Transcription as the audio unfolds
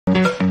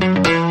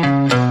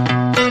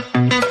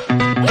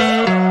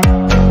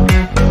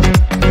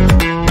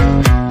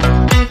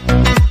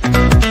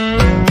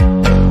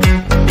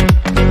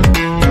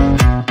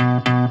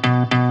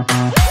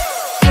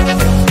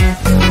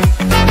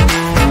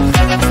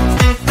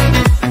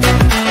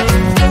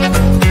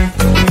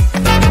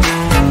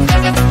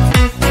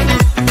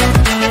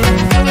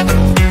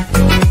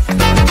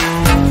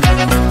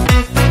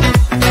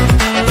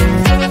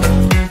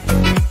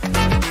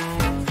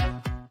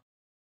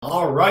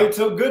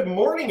So good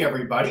morning,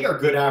 everybody, or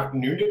good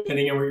afternoon,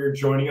 depending on where you're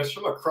joining us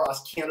from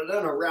across Canada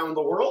and around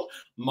the world.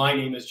 My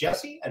name is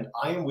Jesse, and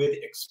I am with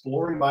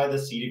Exploring by the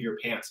Seat of Your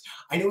Pants.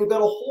 I know we've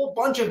got a whole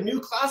bunch of new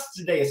classes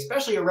today,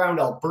 especially around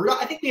Alberta.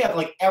 I think we have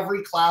like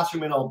every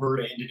classroom in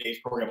Alberta in today's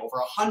program, over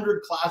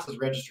 100 classes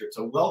registered.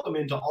 So welcome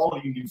into all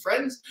of you new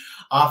friends.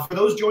 For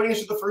those joining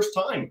us for the first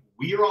time,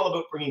 we are all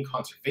about bringing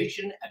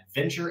conservation,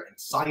 adventure, and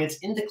science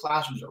into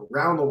classrooms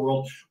around the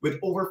world with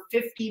over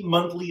 50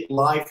 monthly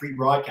live free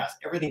broadcasts,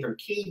 everything from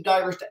cave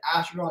divers to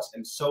astronauts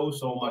and so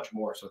much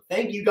more. So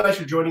thank you guys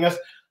for joining us.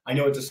 I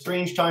know it's a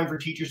strange time for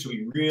teachers, so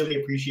we really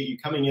appreciate you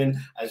coming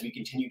in as we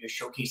continue to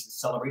showcase and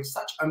celebrate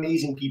such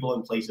amazing people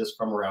and places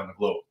from around the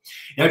globe.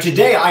 Now,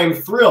 today I am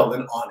thrilled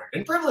and honored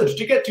and privileged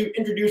to get to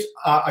introduce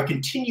a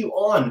continue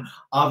on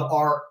of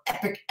our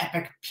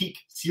Epic Peak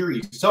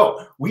series.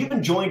 So we've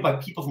been joined by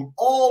people from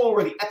all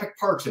over the Epic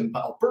Parks in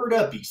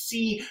Alberta,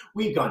 BC.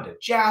 We've gone to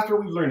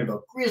Jasper. We've learned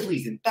about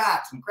grizzlies and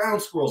bats and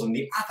ground squirrels and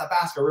the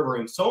Athabasca River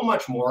and so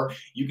much more.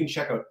 You can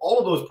check out all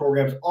of those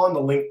programs on the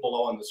link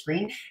below on the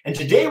screen. And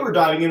today we're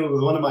diving in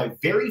with one of my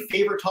very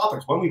favorite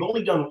topics, one we've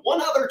only done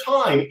one other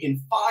time in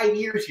 5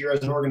 years here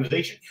as an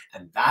organization,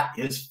 and that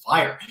is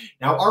fire.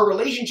 Now, our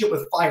relationship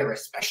with fire,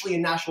 especially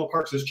in national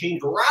parks, has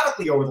changed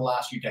radically over the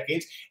last few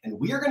decades, and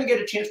we are going to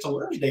get a chance to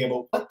learn today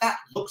about what that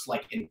looks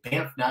like in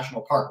Banff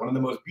National Park, one of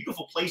the most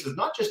beautiful places,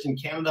 not just in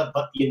Canada,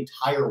 but the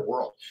entire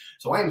world.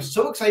 So I am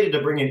so excited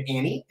to bring in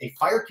Annie, a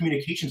fire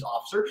communications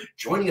officer,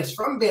 joining us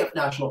from Banff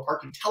National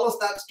Park to tell us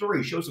that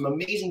story, show some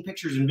amazing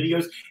pictures and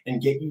videos,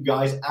 and get you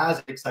guys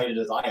as excited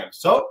as I am.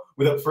 So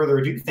without further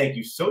ado, thank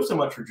you so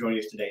much for joining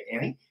us today,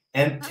 Annie,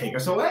 and take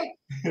us away.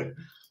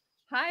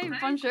 Hi,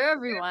 bonjour,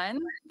 everyone.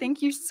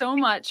 Thank you so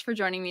much for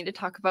joining me to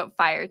talk about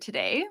fire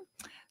today.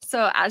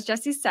 So as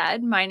Jesse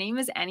said, my name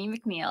is Annie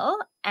McNeil,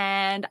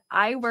 and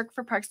I work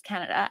for Parks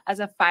Canada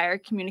as a fire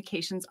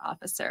communications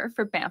officer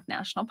for Banff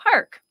National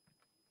Park.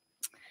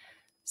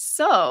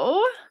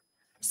 So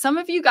some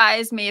of you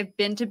guys may have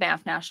been to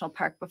Banff National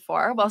Park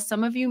before, while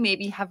some of you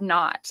maybe have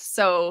not.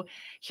 So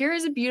here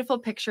is a beautiful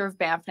picture of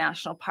Banff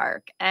National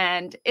Park,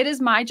 and it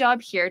is my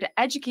job here to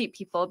educate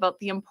people about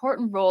the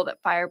important role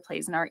that fire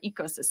plays in our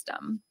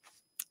ecosystem.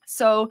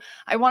 So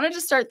I wanted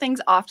to start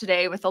things off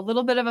today with a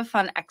little bit of a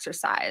fun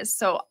exercise.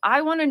 So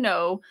I want to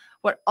know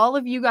what all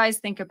of you guys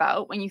think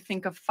about when you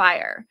think of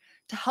fire.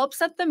 To help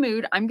set the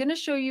mood, I'm going to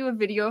show you a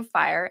video of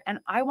fire, and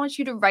I want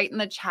you to write in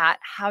the chat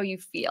how you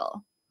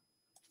feel.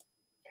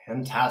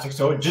 Fantastic.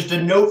 So just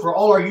a note for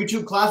all our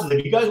YouTube classes,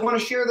 if you guys want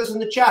to share this in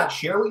the chat,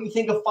 share what you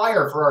think of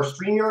fire. For our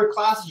StreamYard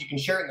classes, you can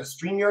share it in the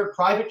StreamYard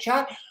private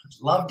chat.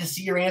 Love to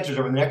see your answers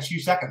over the next few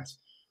seconds.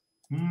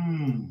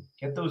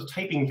 Get those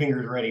typing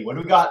fingers ready. What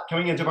do we got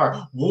coming into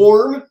our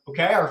warm?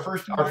 Okay, our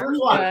first one.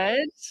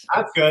 Good.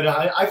 That's good.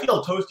 I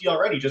feel toasty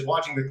already just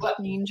watching the clip.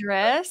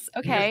 Dangerous.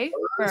 Okay.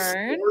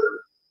 Burn.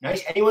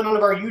 Nice. Anyone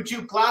on our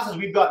YouTube classes?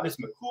 We've got Miss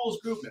McCool's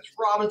group, Miss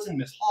Robinson,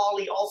 Miss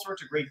Holly, all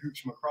sorts of great groups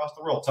from across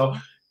the world. So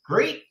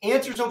great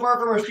answer so far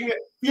from our stream.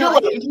 Feel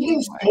like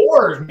eating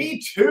s'mores.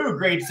 Me too,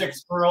 grade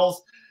 6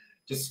 girls.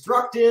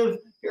 Destructive.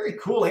 Very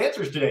cool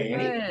answers today,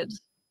 Annie. Good.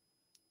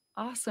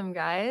 Awesome,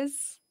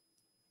 guys.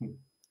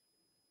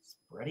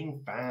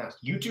 Spreading fast.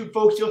 YouTube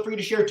folks, feel free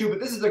to share too, but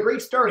this is a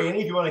great start,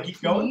 Annie, if you want to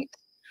keep going.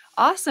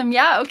 Awesome.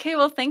 Yeah. Okay.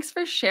 Well, thanks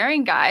for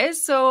sharing, guys.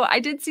 So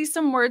I did see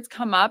some words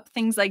come up,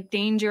 things like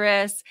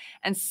dangerous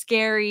and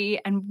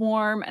scary and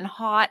warm and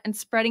hot and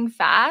spreading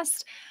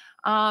fast.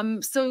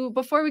 So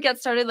before we get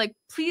started,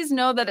 please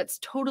know that it's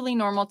totally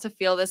normal to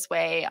feel this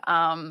way.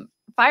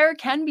 Fire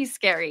can be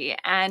scary,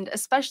 and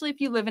especially if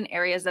you live in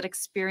areas that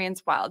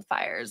experience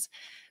wildfires.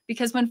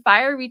 Because when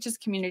fire reaches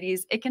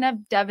communities, it can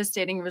have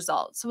devastating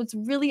results. So it's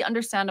really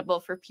understandable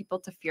for people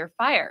to fear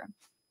fire.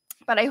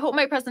 But I hope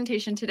my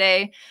presentation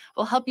today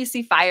will help you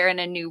see fire in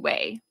a new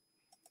way.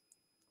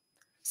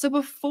 So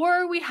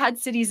before we had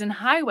cities and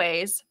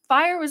highways,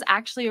 fire was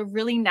actually a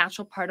really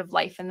natural part of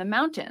life in the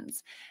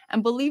mountains.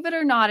 And believe it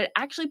or not, it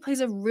actually plays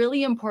a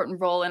really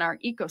important role in our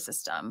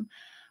ecosystem.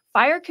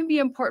 Fire can be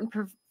important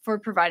for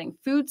providing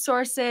food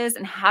sources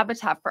and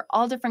habitat for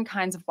all different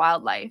kinds of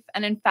wildlife.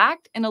 And in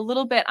fact, in a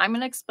little bit, I'm going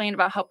to explain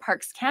about how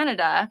Parks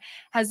Canada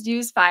has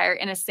used fire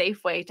in a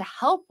safe way to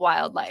help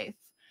wildlife.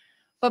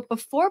 But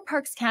before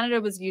Parks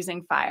Canada was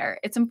using fire,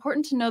 it's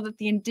important to know that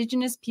the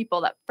Indigenous people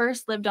that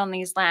first lived on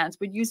these lands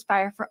would use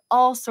fire for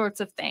all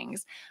sorts of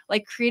things,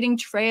 like creating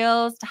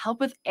trails, to help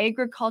with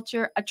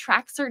agriculture,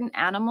 attract certain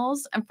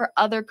animals, and for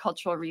other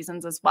cultural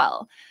reasons as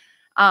well.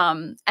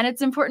 And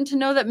it's important to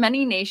know that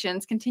many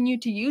nations continue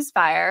to use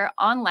fire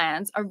on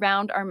lands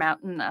around our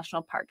mountain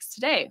national parks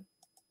today.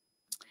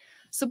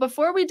 So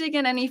before we dig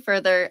in any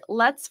further,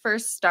 let's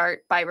first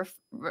start by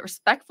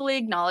respectfully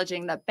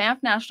acknowledging that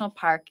Banff National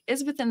Park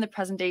is within the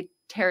present-day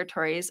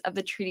territories of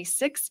the Treaty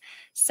 6,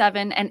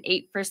 7, and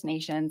 8 First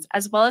Nations,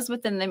 as well as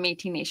within the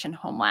Métis Nation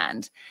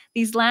homeland.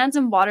 These lands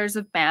and waters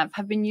of Banff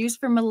have been used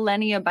for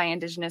millennia by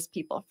Indigenous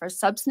people for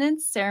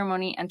subsistence,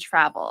 ceremony, and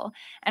travel.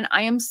 And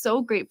I am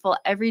so grateful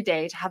every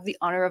day to have the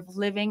honor of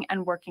living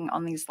and working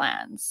on these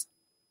lands.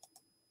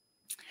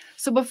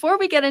 So before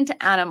we get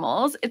into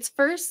animals, it's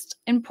first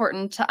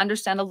important to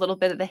understand a little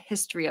bit of the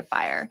history of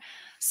fire.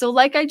 So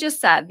like I just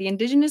said, the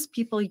indigenous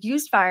people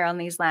used fire on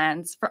these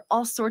lands for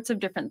all sorts of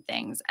different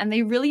things, and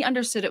they really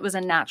understood it was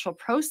a natural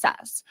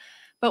process.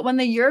 But when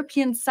the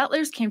European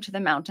settlers came to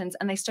the mountains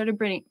and they started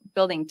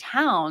building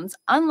towns,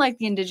 unlike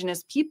the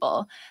indigenous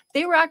people,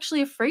 they were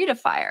actually afraid of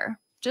fire,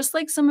 just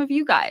like some of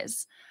you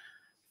guys.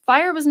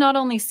 Fire was not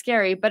only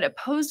scary, but it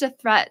posed a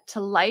threat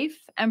to life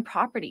and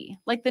property,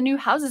 like the new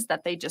houses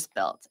that they just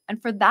built. And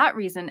for that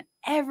reason,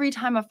 every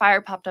time a fire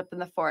popped up in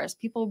the forest,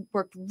 people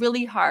worked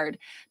really hard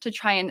to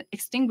try and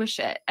extinguish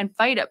it and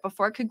fight it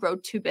before it could grow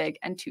too big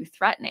and too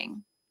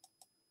threatening.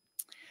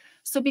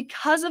 So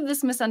because of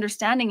this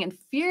misunderstanding and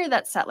fear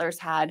that settlers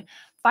had,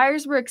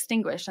 fires were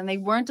extinguished and they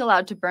weren't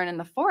allowed to burn in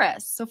the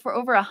forest. So for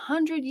over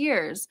 100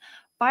 years,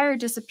 fire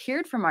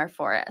disappeared from our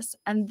forests.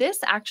 And this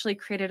actually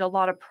created a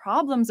lot of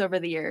problems over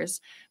the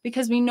years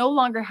because we no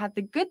longer had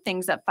the good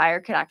things that fire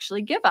could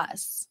actually give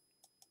us.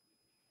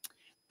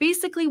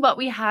 Basically, what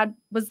we had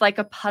was like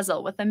a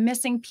puzzle with a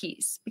missing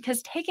piece,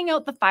 because taking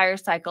out the fire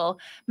cycle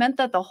meant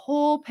that the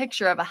whole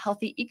picture of a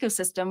healthy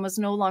ecosystem was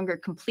no longer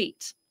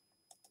complete.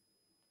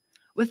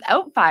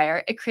 Without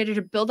fire, it created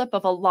a buildup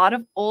of a lot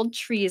of old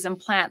trees and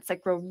plants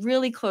that grow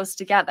really close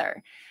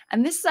together.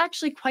 And this is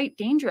actually quite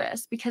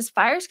dangerous because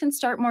fires can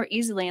start more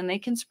easily and they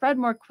can spread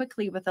more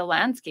quickly with a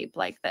landscape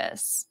like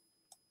this.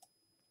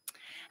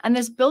 And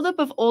this buildup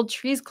of old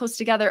trees close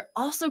together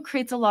also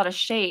creates a lot of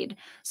shade.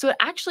 So it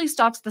actually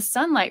stops the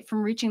sunlight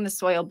from reaching the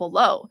soil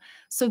below.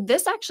 So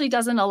this actually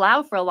doesn't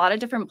allow for a lot of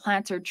different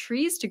plants or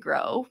trees to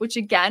grow, which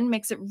again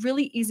makes it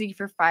really easy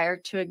for fire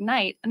to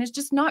ignite and is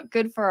just not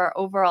good for our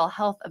overall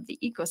health of the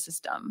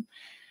ecosystem.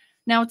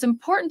 Now, it's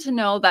important to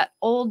know that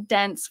old,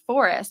 dense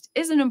forest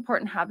is an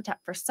important habitat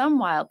for some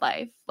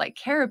wildlife, like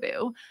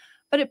caribou,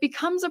 but it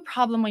becomes a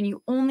problem when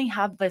you only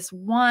have this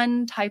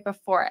one type of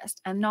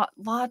forest and not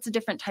lots of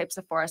different types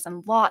of forests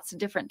and lots of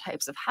different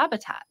types of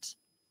habitat.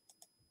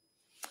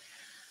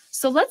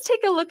 So let's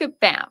take a look at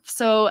Banff.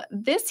 So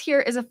this here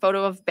is a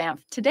photo of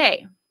Banff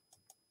today.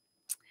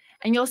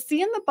 And you'll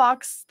see in the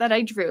box that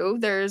I drew,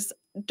 there's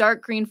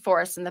dark green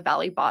forest in the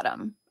valley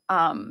bottom.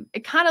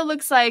 It kind of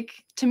looks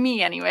like, to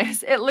me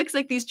anyways, it looks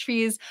like these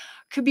trees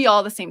could be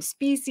all the same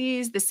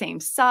species, the same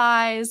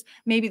size,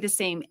 maybe the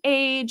same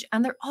age,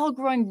 and they're all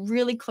growing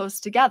really close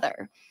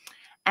together.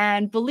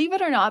 And believe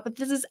it or not, but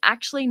this is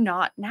actually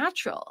not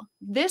natural.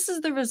 This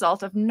is the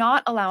result of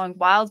not allowing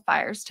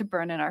wildfires to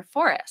burn in our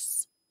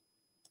forests.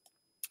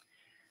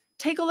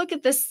 Take a look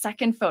at this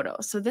second photo.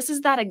 So this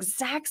is that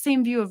exact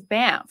same view of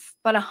Banff,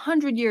 but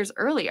 100 years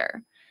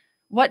earlier.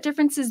 What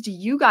differences do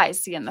you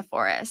guys see in the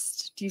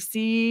forest? Do you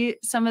see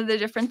some of the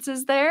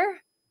differences there?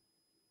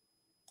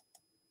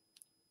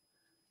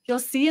 You'll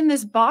see in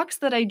this box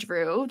that I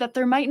drew that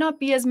there might not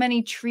be as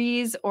many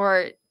trees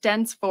or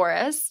dense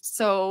forests.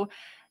 So,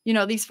 you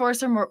know, these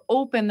forests are more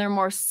open, they're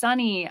more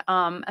sunny,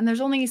 and there's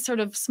only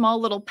sort of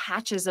small little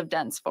patches of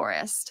dense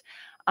forest.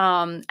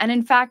 And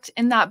in fact,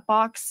 in that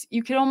box,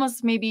 you could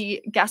almost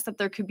maybe guess that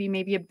there could be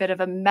maybe a bit of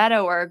a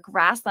meadow or a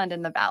grassland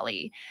in the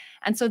valley.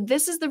 And so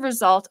this is the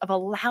result of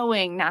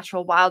allowing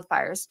natural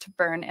wildfires to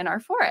burn in our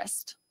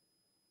forest.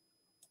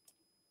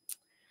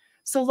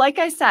 So like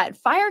I said,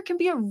 fire can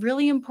be a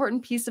really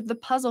important piece of the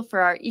puzzle for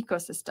our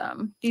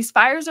ecosystem. These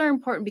fires are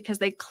important because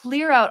they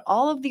clear out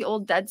all of the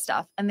old dead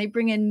stuff and they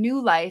bring in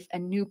new life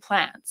and new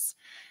plants.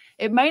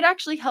 It might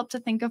actually help to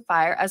think of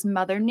fire as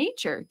Mother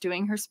Nature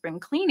doing her spring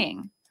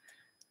cleaning.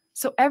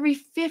 So every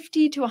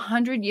 50 to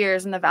 100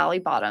 years in the valley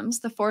bottoms,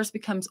 the forest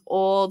becomes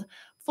old,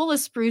 full of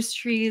spruce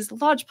trees,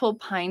 lodgepole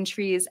pine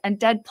trees, and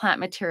dead plant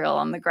material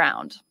on the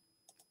ground.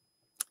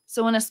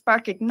 So when a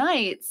spark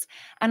ignites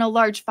and a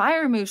large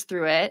fire moves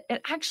through it,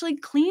 it actually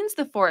cleans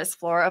the forest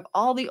floor of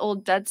all the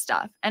old dead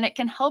stuff, and it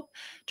can help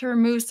to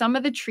remove some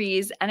of the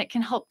trees, and it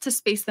can help to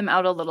space them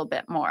out a little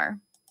bit more.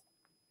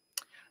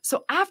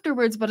 So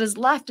afterwards, what is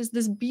left is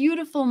this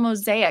beautiful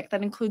mosaic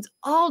that includes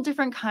all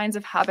different kinds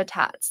of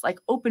habitats, like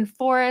open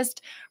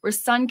forest, where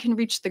sun can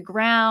reach the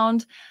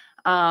ground,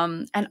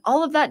 and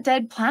all of that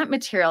dead plant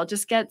material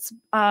just gets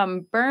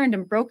burned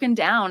and broken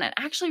down and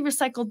actually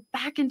recycled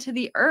back into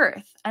the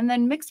earth. And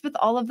then mixed with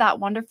all of that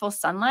wonderful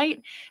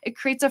sunlight, it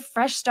creates a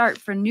fresh start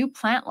for new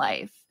plant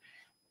life.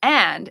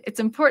 And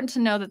it's important to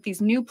know that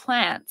these new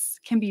plants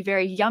can be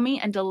very yummy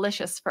and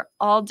delicious for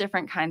all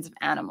different kinds of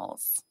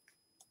animals.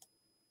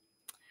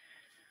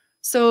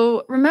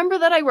 So remember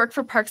that I work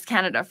for Parks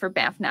Canada for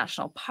Banff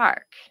National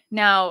Park.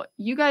 Now,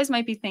 you guys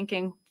might be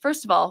thinking,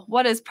 first of all,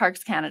 what is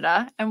Parks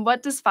Canada and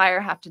what does fire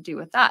have to do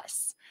with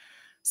us?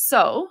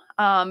 So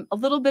a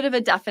little bit of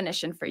a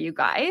definition for you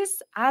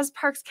guys. As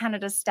Parks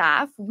Canada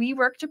staff, we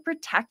work to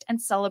protect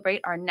and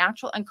celebrate our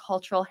natural and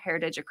cultural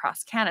heritage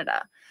across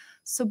Canada.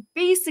 So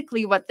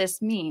basically what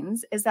this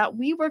means is that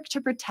we work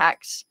to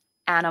protect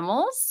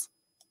animals,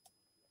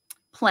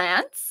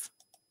 plants,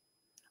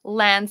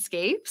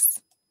 landscapes,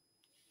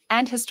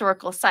 and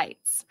historical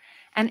sites.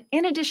 And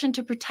in addition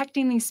to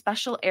protecting these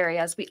special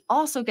areas, we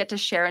also get to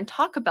share and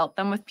talk about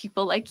them with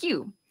people like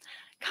you,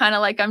 kind of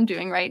like I'm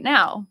doing right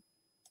now.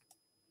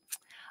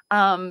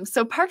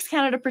 So Parks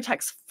Canada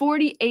protects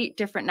 48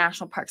 different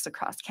national parks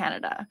across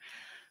Canada.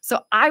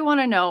 So I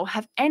want to know,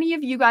 have any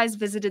of you guys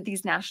visited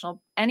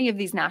any of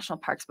these national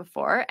parks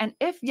before? And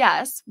if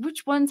yes,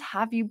 which ones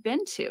have you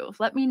been to?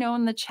 Let me know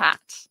in the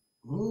chat.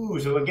 Ooh,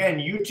 so again,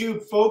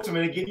 YouTube folks, I'm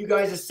going to give you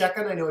guys a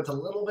second. I know it's a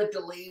little bit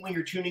delayed when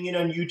you're tuning in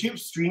on YouTube.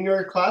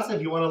 StreamYard class,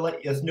 if you want to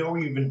let us know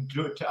where you've been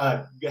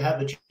have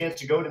the chance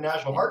to go to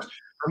national parks.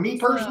 For me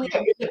personally,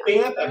 I've been to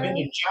Banff, I've been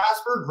to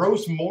Jasper.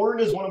 Gros Morne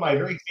is one of my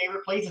very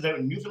favorite places out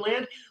in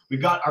Newfoundland.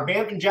 We've got our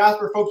Banff and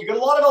Jasper folks. We've got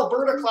a lot of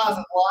Alberta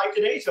classes live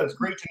today, so it's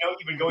great to know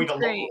you've been going to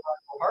local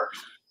national parks.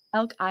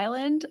 Elk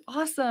Island,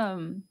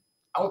 awesome.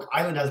 Elk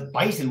Island has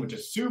bison, which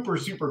is super,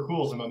 super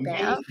cool. Some amazing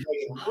bison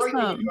right when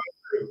you're going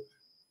through.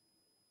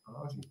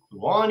 Awesome.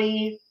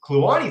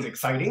 Kluwani's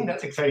exciting.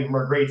 That's exciting from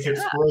our grade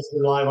 6 scores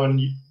live on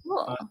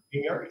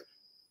StreamYard.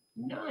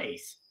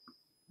 Nice.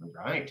 All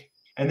right.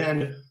 And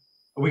then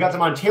we got some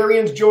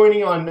Ontarians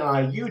joining on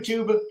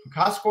YouTube.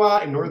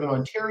 Pukaskwa in Northern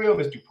Ontario,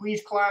 Miss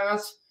Dupuy's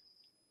class.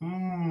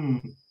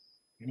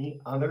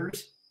 Any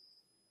others?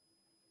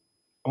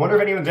 I wonder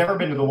if anyone's ever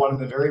been to the one at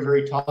the very,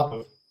 very top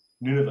of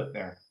Nunavut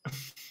there.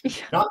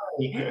 Not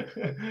many.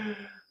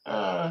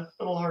 A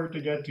little hard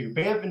to get to.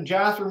 Banff and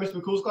Jasper, Miss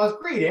McCool's class.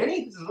 Great,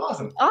 Annie. This is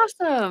awesome.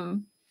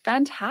 Awesome.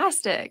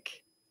 Fantastic.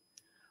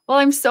 Well,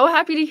 I'm so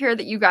happy to hear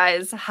that you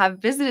guys have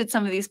visited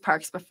some of these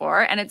parks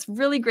before, and it's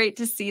really great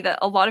to see that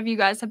a lot of you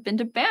guys have been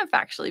to Banff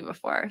actually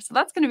before. So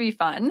that's going to be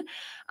fun.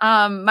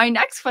 My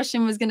next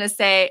question was going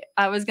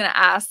to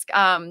ask,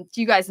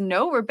 do you guys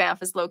know where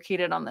Banff is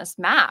located on this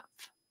map?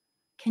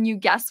 Can you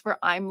guess where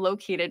I'm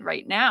located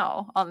right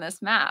now on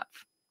this map?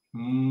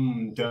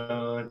 Dun,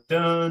 dun,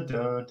 dun,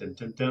 dun,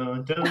 dun,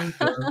 dun, dun.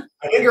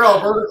 I think your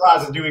Alberta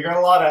classes do. We got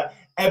a lot of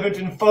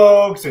Edmonton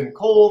folks and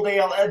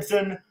Coaldale,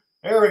 Edson.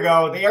 There we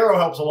go. The arrow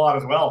helps a lot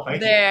as well.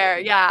 Thank you.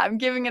 Yeah, I'm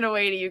giving it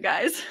away to you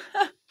guys.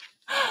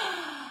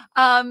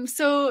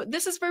 So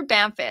this is where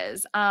Banff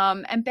is.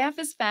 And Banff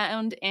is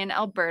found in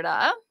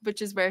Alberta,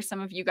 which is where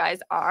some of you guys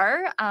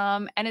are.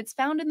 And it's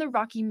found in the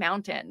Rocky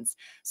Mountains.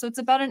 So it's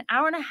about an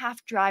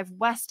hour-and-a-half drive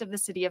west of the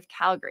city of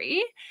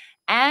Calgary.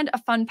 And a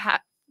fun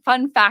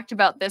fact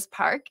about this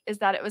park is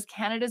that it was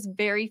Canada's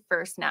very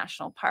first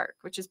national park,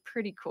 which is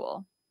pretty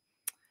cool.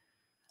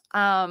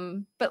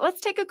 But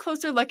let's take a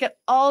closer look at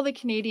all the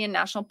Canadian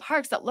national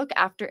parks that look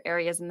after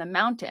areas in the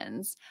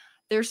mountains.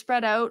 They're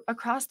spread out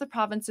across the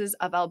provinces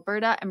of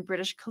Alberta and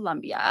British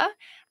Columbia,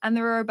 and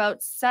there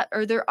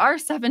are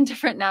 7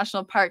 different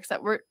national parks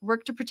that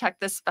work to protect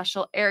this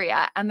special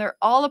area, and they're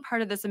all a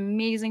part of this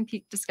amazing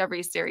Peak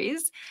Discovery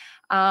series.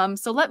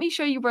 So let me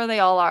show you where they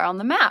all are on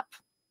the map.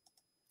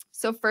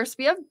 So first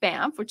we have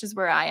Banff, which is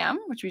where I am,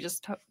 which we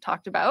just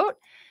talked about.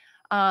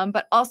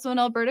 But also in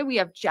Alberta, we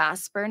have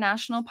Jasper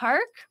National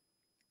Park.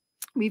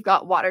 We've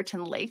got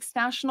Waterton Lakes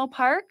National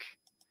Park.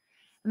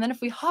 And then if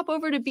we hop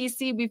over to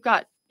BC, we've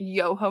got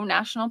Yoho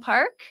National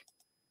Park,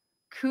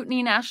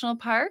 Kootenay National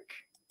Park,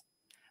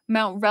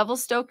 Mount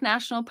Revelstoke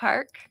National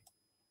Park,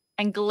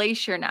 and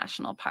Glacier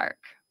National Park.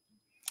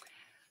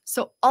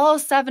 So all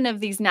 7 of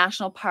these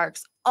national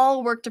parks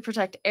all work to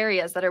protect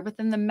areas that are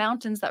within the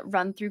mountains that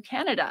run through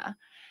Canada.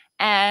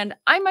 And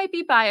I might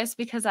be biased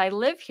because I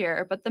live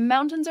here, but the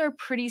mountains are a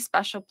pretty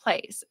special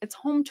place. It's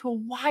home to a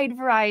wide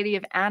variety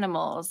of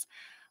animals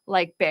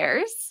like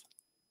bears,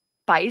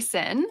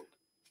 bison,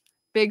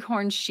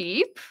 bighorn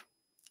sheep,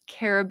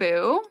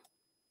 caribou,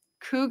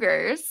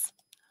 cougars,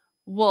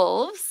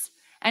 wolves,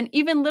 and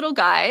even little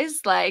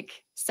guys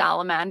like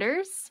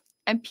salamanders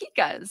and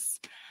pikas.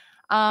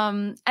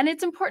 And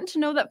it's important to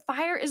know that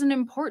fire is an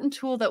important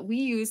tool that we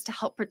use to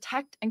help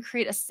protect and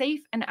create a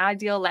safe and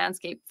ideal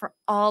landscape for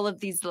all of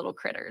these little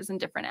critters and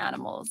different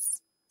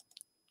animals.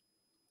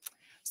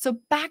 So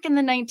back in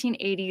the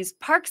 1980s,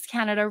 Parks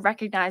Canada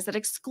recognized that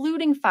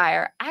excluding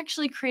fire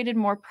actually created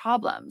more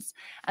problems.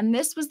 And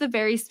this was the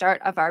very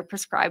start of our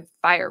prescribed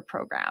fire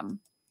program.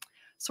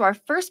 So our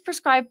first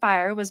prescribed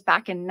fire was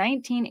back in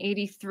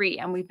 1983,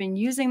 and we've been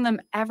using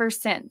them ever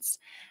since.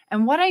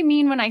 And what I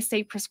mean when I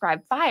say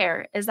prescribed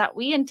fire is that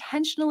we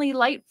intentionally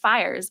light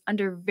fires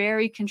under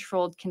very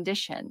controlled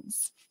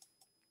conditions.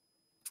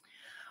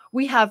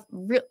 We have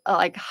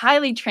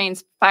highly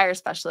trained fire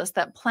specialists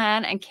that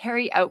plan and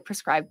carry out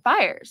prescribed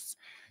fires.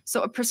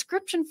 So a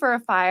prescription for a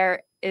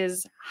fire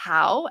is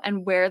how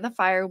and where the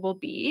fire will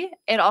be.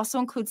 It also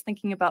includes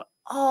thinking about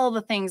all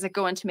the things that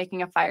go into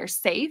making a fire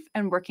safe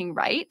and working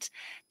right.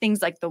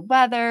 Things like the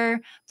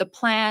weather, the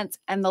plants,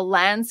 and the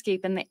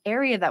landscape in the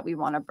area that we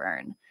want to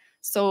burn.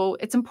 So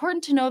it's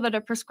important to know that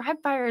a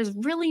prescribed fire is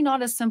really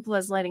not as simple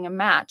as lighting a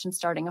match and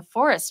starting a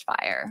forest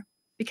fire,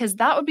 because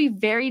that would be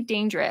very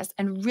dangerous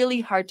and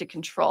really hard to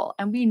control.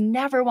 And we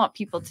never want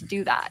people to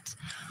do that.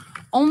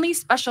 Only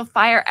special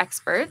fire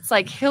experts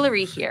like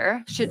Hillary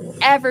here should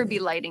ever be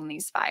lighting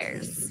these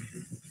fires.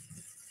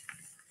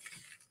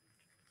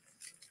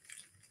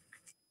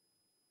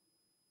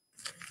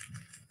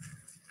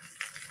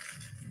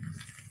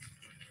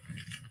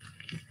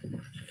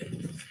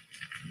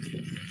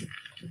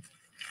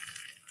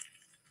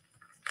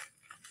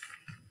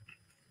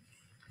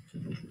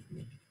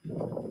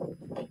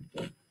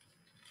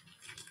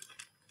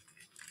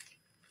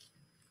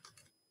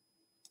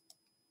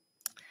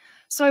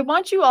 So I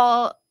want you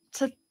all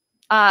to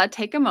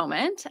take a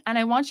moment, and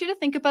I want you to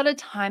think about a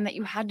time that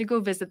you had to go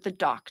visit the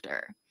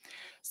doctor.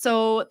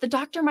 So the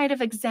doctor might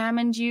have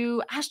examined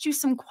you, asked you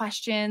some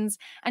questions,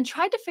 and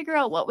tried to figure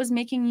out what was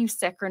making you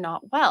sick or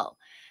not well.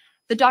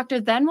 The doctor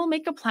then will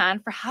make a plan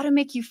for how to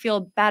make you feel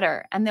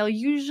better, and they'll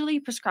usually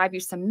prescribe you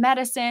some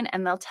medicine,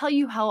 and they'll tell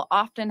you how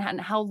often and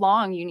how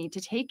long you need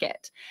to take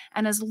it.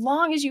 And as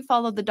long as you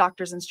follow the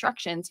doctor's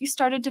instructions, you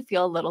started to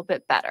feel a little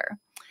bit better.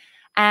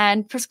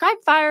 And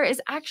prescribed fire is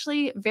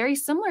actually very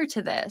similar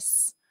to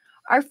this.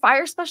 Our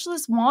fire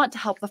specialists want to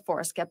help the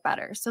forest get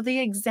better. So they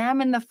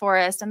examine the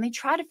forest and they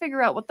try to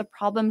figure out what the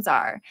problems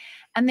are.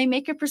 And they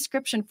make a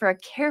prescription for a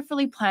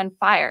carefully planned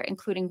fire,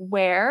 including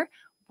where,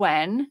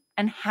 when,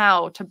 and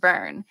how to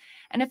burn.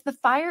 And if the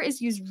fire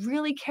is used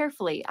really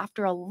carefully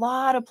after a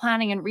lot of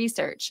planning and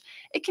research,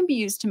 it can be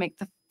used to make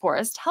the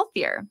forest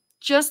healthier,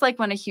 just like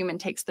when a human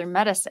takes their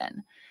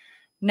medicine.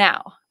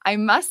 Now, I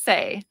must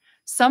say,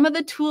 some of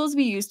the tools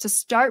we use to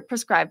start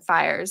prescribed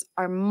fires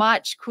are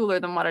much cooler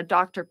than what a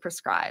doctor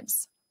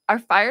prescribes. Our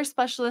fire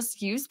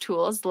specialists use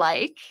tools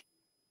like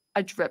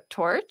a drip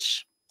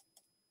torch,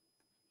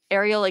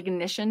 aerial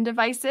ignition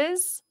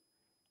devices,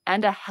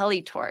 and a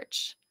heli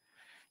torch.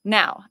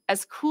 Now,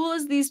 as cool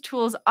as these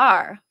tools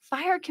are,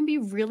 fire can be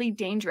really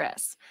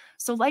dangerous.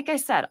 So like I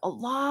said, a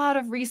lot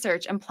of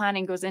research and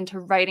planning goes into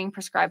writing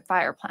prescribed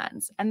fire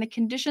plans, and the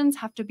conditions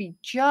have to be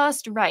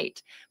just right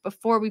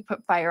before we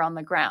put fire on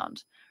the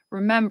ground.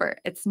 Remember,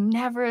 it's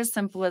never as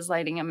simple as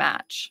lighting a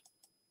match.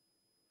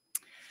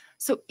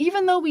 So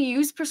even though we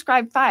use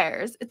prescribed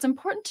fires, it's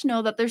important to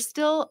know that there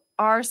still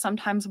are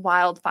sometimes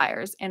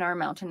wildfires in our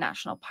mountain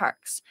national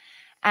parks.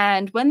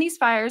 And when these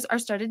fires are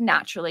started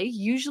naturally,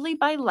 usually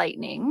by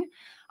lightning,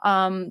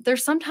 they're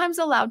sometimes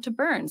allowed to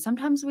burn.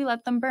 Sometimes we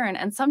let them burn,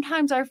 and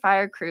sometimes our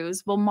fire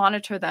crews will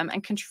monitor them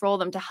and control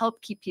them to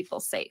help keep people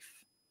safe.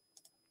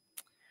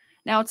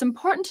 Now, it's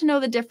important to know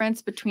the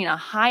difference between a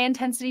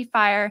high-intensity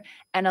fire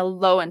and a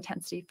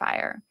low-intensity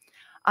fire.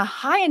 A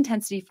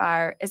high-intensity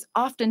fire is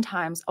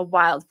oftentimes a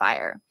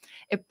wildfire.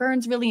 It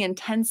burns really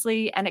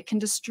intensely, and it can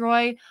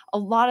destroy a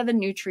lot of the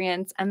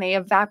nutrients, and they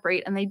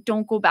evaporate, and they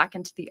don't go back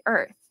into the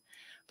earth.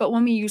 But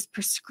when we use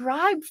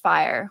prescribed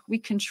fire, we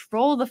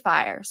control the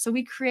fire. So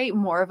we create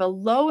more of a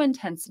low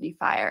intensity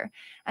fire.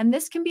 And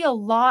this can be a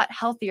lot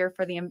healthier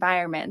for the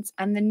environment.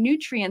 And the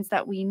nutrients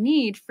that we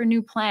need for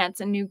new plants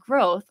and new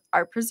growth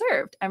are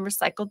preserved and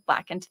recycled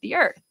back into the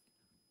earth.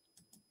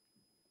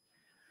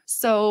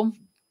 So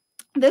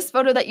this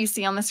photo that you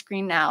see on the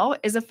screen now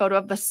is a photo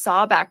of the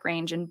Sawback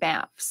Range in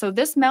Banff. So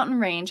this mountain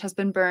range has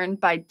been burned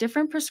by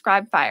different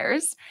prescribed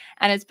fires,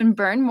 and it's been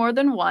burned more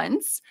than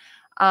once.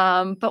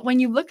 But when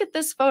you look at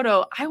this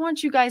photo, I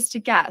want you guys to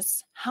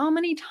guess, how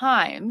many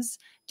times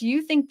do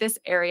you think this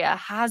area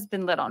has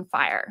been lit on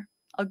fire?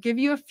 I'll give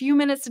you a few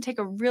minutes to take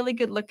a really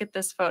good look at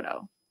this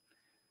photo.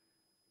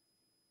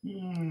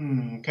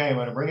 Okay, I'm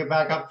going to bring it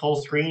back up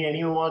full screen.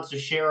 Anyone wants to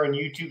share on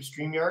YouTube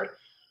StreamYard?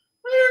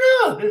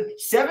 I don't know.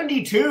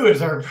 72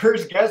 is our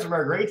first guess from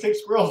our grade 6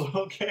 squirrels.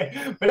 Okay,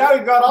 but now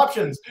we've got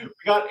options. We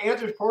got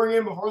answers pouring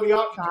in before the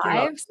options came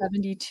up. 5,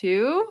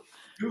 72.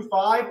 2,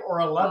 5,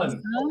 or 11.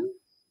 Awesome.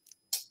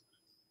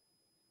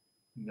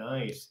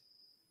 Nice.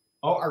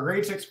 Oh, our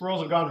grade 6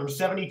 squirrels have gone from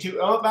 72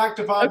 back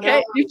to 5 Okay,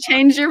 now. you've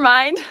changed your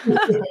mind.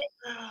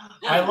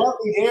 I love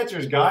these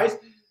answers, guys.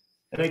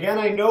 And again,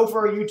 I know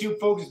for our YouTube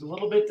folks, it's a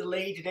little bit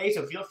delayed today,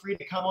 so feel free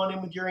to come on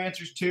in with your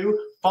answers too.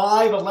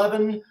 5,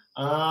 11.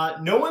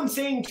 No one's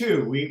saying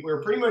 2.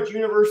 We're pretty much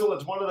universal.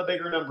 It's one of the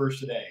bigger numbers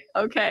today.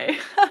 Okay.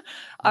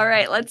 All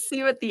right, let's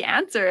see what the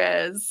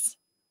answer is.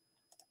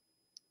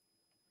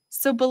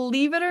 So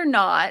believe it or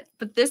not,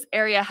 but this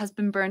area has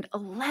been burned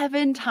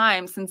 11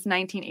 times since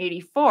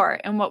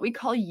 1984 in what we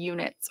call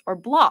units or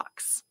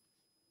blocks.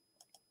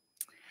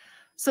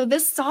 So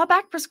this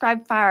Sawback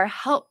prescribed fire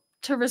helped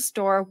to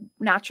restore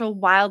natural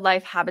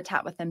wildlife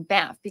habitat within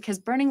Banff, because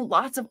burning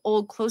lots of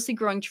old, closely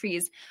growing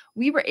trees,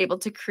 we were able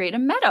to create a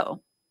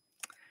meadow.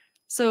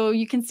 So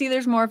you can see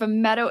there's more of a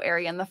meadow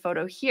area in the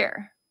photo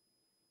here.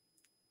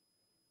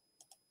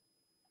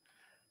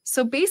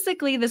 So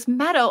basically, this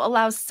meadow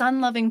allows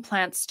sun-loving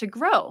plants to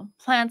grow.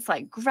 Plants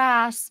like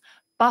grass,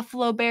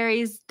 buffalo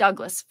berries,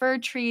 Douglas fir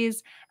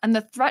trees, and the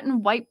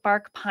threatened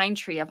whitebark pine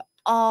tree have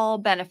all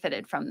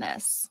benefited from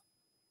this.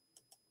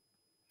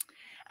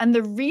 And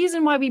the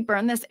reason why we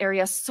burned this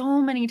area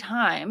so many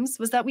times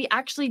was that we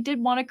actually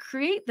did want to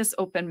create this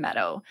open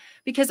meadow,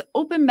 because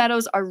open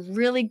meadows are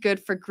really good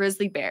for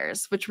grizzly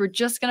bears, which we're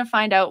just going to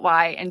find out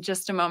why in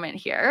just a moment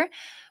here.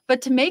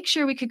 But to make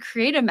sure we could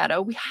create a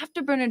meadow, we have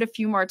to burn it a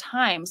few more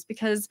times,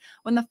 because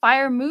when the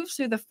fire moves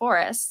through the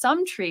forest,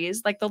 some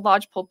trees, like the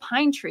lodgepole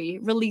pine tree,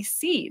 release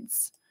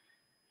seeds.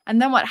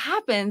 And then what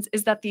happens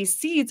is that these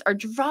seeds are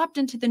dropped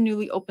into the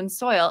newly opened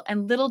soil,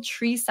 and little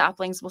tree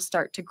saplings will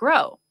start to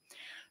grow.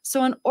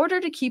 So in order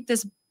to keep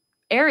this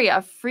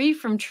area free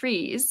from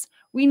trees,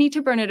 we need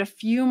to burn it a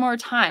few more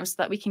times so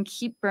that we can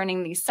keep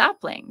burning these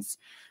saplings.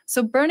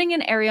 So burning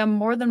an area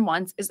more than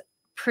once is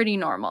pretty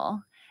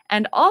normal.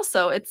 And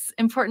also, it's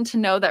important to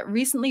know that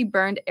recently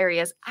burned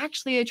areas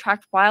actually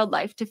attract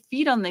wildlife to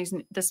feed on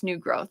this new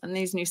growth and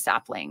these new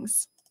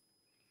saplings.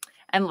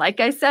 And like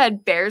I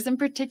said, bears in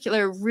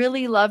particular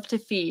really love to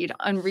feed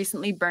on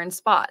recently burned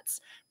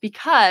spots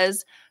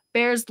because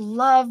bears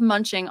love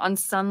munching on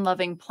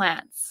sun-loving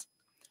plants.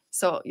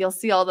 So you'll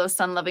see all those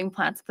sun-loving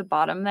plants at the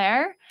bottom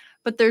there.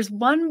 But there's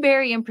one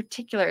berry in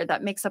particular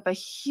that makes up a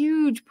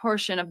huge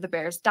portion of the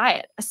bear's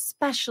diet,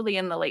 especially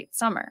in the late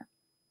summer.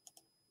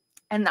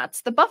 And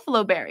that's the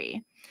buffalo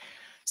berry.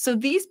 So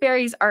these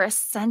berries are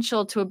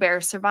essential to a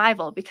bear's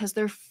survival because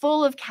they're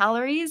full of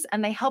calories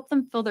and they help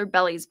them fill their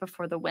bellies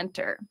before the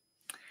winter.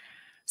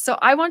 So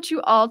I want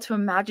you all to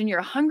imagine you're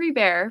a hungry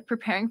bear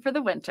preparing for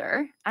the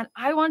winter, and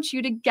I want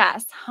you to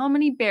guess how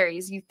many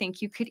berries you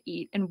think you could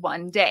eat in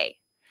one day.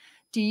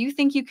 Do you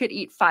think you could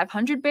eat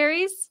 500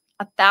 berries,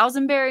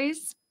 1,000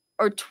 berries,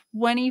 or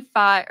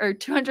 25 or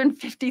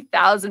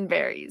 250,000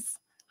 berries?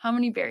 How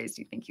many berries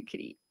do you think you could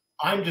eat?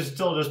 I'm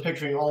still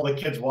picturing all the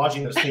kids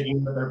watching this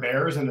thinking that they're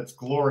bears, and it's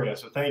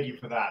glorious. So thank you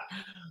for that.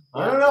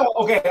 I don't know.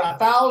 Okay,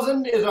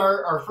 1,000 is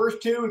our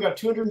first two. We got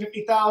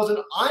 250,000.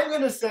 I'm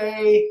going to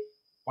say,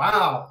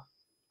 wow,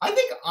 I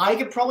think I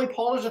could probably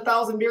polish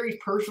 1,000 berries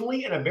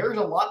personally, and a bear's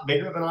a lot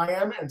bigger than I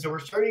am, and so we're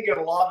starting to get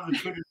a lot of the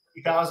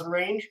 250,000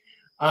 range.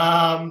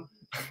 That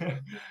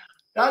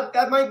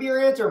might be your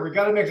answer. We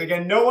got to mix.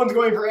 Again, no one's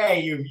going for A.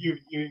 You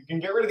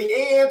can get rid of the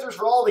A answers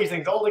for all these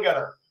things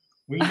altogether.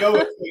 We know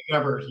it's big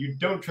numbers. You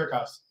don't trick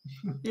us.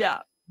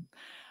 Yeah.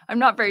 I'm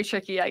not very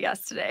tricky, I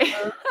guess, today.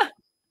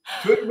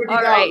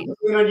 All right.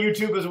 On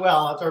YouTube as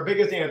well. That's our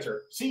biggest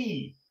answer.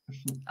 C.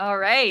 All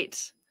right.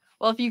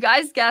 Well, if you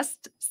guys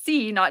guessed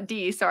C, not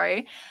D,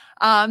 sorry,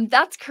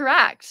 that's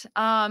correct.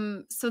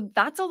 So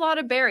that's a lot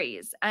of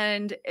berries.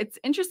 And it's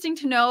interesting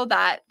to know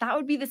that that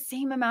would be the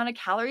same amount of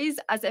calories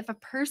as if a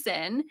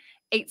person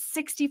ate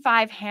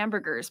 65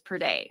 hamburgers per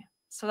day.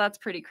 So that's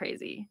pretty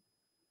crazy.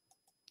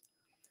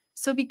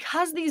 So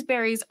because these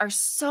berries are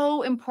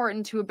so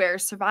important to a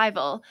bear's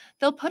survival,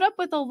 they'll put up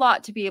with a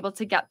lot to be able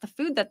to get the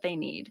food that they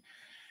need.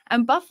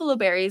 And buffalo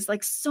berries,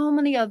 like so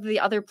many of the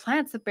other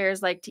plants that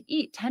bears like to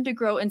eat, tend to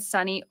grow in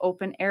sunny,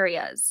 open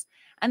areas.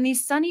 And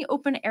these sunny,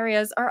 open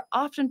areas are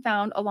often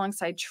found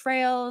alongside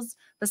trails,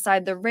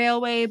 beside the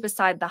railway,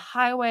 beside the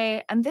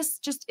highway. And this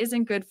just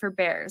isn't good for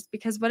bears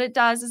because what it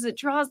does is it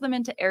draws them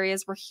into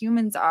areas where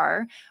humans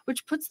are,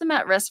 which puts them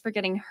at risk for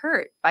getting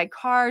hurt by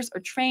cars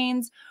or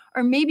trains,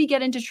 or maybe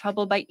get into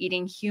trouble by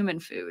eating human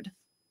food.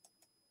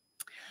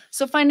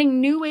 So finding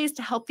new ways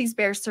to help these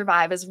bears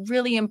survive is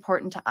really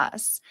important to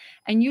us.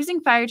 And using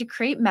fire to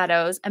create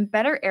meadows and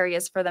better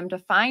areas for them to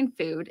find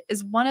food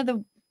is one of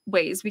the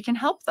ways we can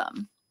help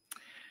them.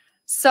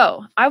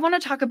 So I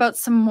want to talk about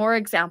some more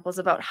examples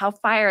about how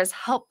fire has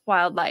helped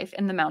wildlife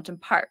in the mountain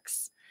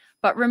parks.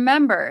 But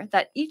remember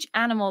that each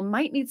animal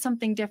might need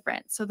something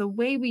different, so the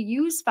way we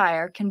use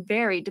fire can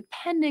vary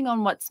depending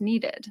on what's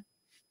needed.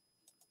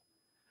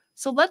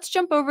 So let's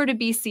jump over to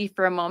BC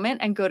for a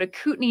moment and go to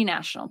Kootenay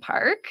National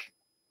Park.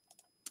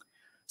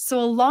 So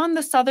along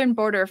the southern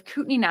border of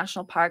Kootenay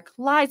National Park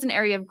lies an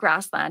area of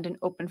grassland and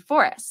open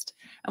forest.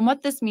 And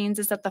what this means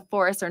is that the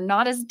forests are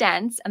not as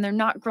dense and they're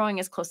not growing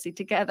as closely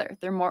together.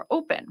 They're more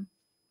open.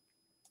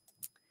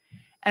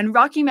 And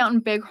Rocky Mountain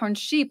bighorn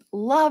sheep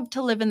love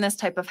to live in this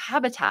type of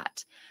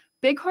habitat.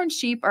 Bighorn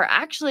sheep are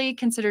actually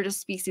considered a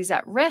species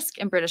at risk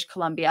in British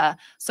Columbia,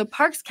 so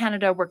Parks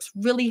Canada works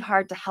really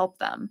hard to help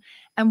them.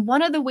 And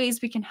one of the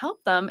ways we can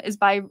help them is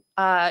by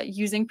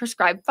using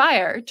prescribed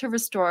fire to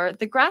restore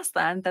the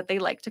grassland that they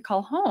like to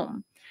call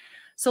home.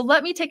 So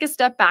let me take a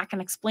step back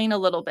and explain a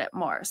little bit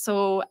more.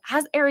 So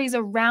as areas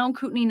around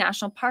Kootenay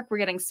National Park were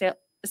getting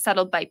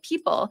settled by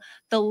people,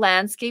 the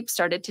landscape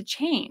started to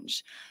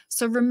change.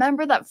 So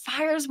remember that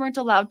fires weren't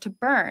allowed to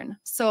burn.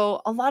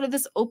 So a lot of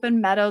this open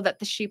meadow that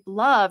the sheep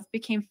love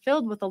became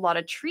filled with a lot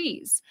of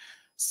trees.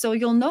 So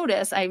you'll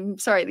notice, I'm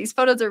sorry, these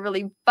photos are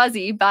really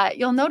fuzzy, but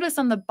you'll notice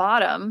on the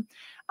bottom,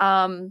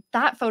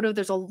 that photo,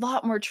 there's a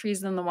lot more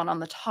trees than the one on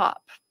the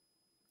top.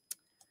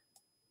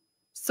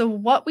 So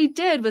what we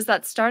did was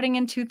that starting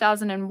in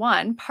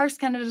 2001, Parks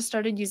Canada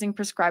started using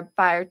prescribed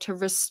fire to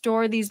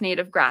restore these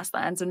native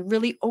grasslands and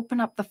really open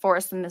up the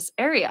forest in this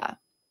area.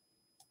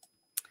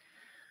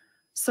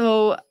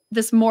 So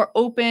this more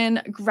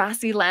open,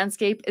 grassy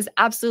landscape is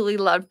absolutely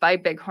loved by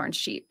bighorn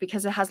sheep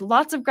because it has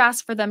lots of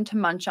grass for them to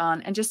munch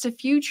on and just a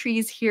few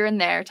trees here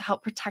and there to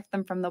help protect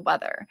them from the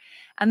weather.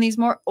 And these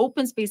more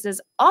open spaces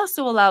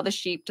also allow the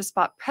sheep to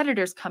spot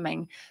predators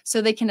coming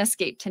so they can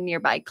escape to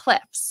nearby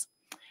cliffs.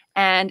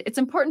 And it's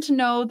important to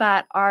know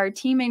that our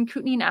team in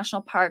Kootenay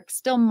National Park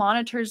still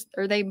monitors,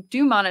 or they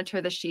do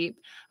monitor the sheep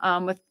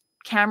with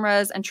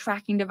cameras and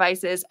tracking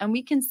devices. And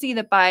we can see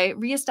that by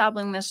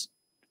reestablishing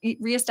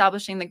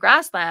the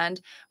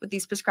grassland with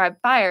these prescribed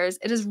fires,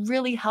 it has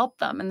really helped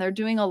them and they're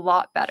doing a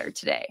lot better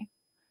today.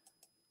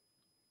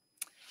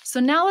 So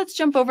now let's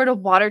jump over to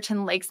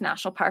Waterton Lakes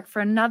National Park for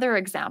another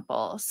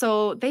example.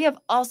 So they have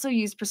also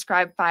used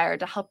prescribed fire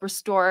to help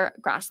restore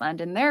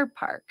grassland in their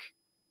park.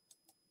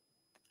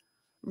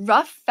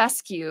 Rough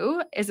fescue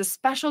is a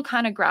special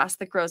kind of grass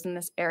that grows in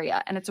this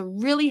area, and it's a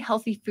really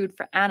healthy food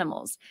for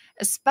animals,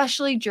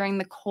 especially during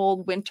the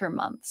cold winter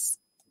months.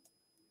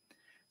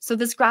 So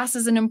this grass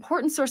is an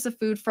important source of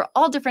food for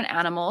all different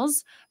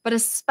animals, but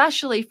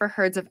especially for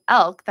herds of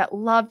elk that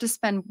love to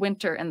spend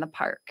winter in the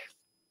park.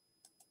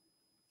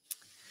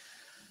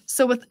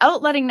 So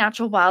without letting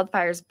natural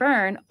wildfires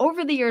burn,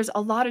 over the years,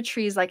 a lot of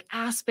trees like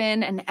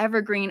aspen and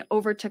evergreen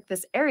overtook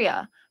this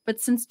area.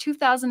 But since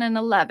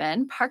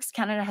 2011, Parks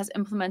Canada has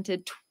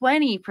implemented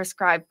 20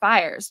 prescribed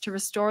fires to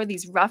restore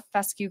these rough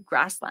fescue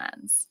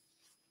grasslands.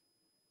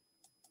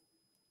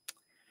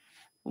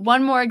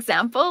 One more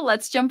example,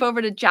 let's jump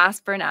over to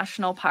Jasper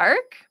National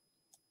Park.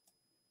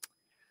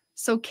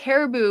 So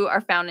caribou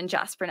are found in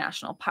Jasper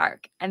National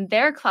Park, and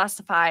they're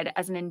classified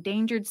as an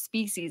endangered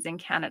species in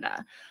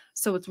Canada.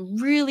 So it's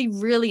really,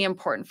 really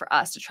important for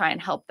us to try and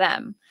help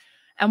them.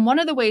 And one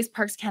of the ways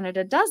Parks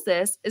Canada does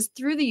this is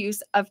through the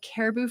use of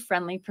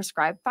caribou-friendly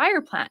prescribed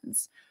fire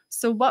plans.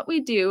 So what we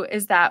do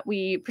is that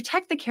we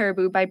protect the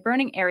caribou by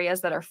burning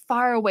areas that are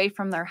far away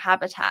from their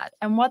habitat.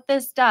 And what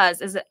this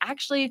does is it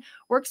actually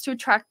works to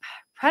attract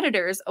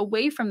predators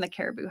away from the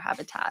caribou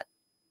habitat.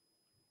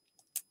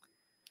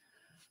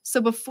 So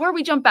before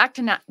we jump back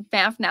to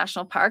Banff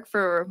National Park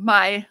for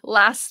my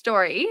last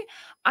story,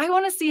 I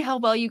want to see how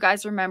well you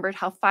guys remembered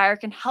how fire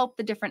can help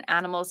the different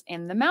animals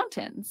in the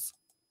mountains.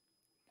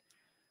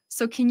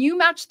 So can you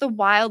match the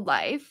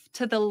wildlife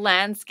to the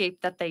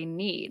landscape that they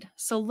need?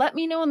 So let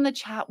me know in the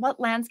chat what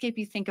landscape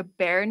you think a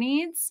bear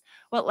needs,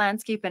 what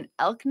landscape an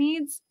elk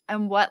needs,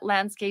 and what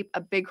landscape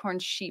a bighorn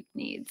sheep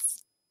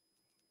needs.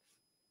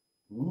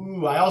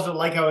 Ooh, I also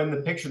like how in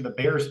the picture the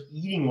bear's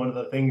eating one of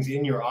the things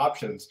in your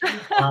options.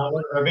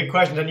 Our big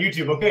questions on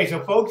YouTube. Okay,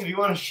 so folks, if you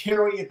want to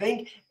share what you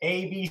think,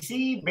 A, B,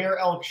 C, bear,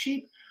 elk,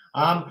 sheep.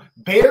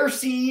 Bear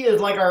C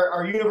is like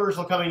our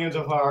universal coming in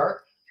so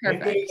far.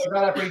 Perfect. I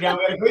got that pretty down.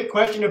 We had a great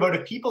question about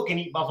if people can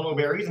eat buffalo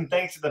berries, and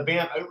thanks to the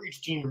Banff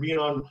outreach team for being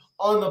on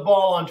the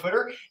ball on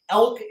Twitter.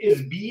 Elk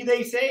is B,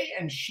 they say,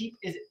 and sheep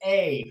is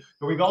A.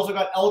 But we've also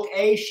got elk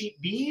A,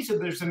 sheep B, so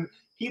there's some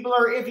people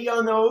are iffy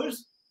on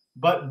those.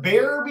 But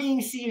bear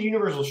being C is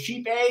universal.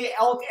 Sheep A,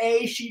 elk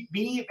A, sheep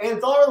B, and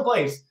it's all over the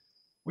place.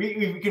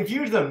 We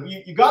confused them.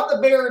 You got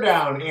the bear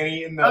down,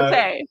 Annie, in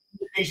the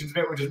communications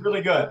bit, which is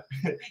really good.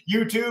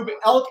 YouTube,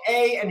 elk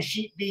A and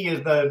sheep B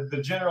is the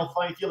general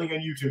funny feeling on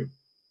YouTube.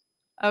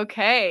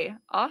 Okay,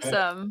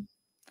 awesome.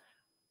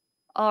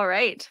 All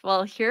right,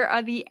 well, here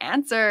are the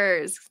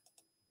answers.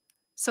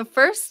 So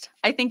first,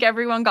 I think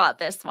everyone got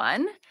this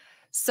one.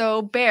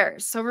 So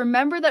bears. So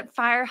remember that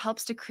fire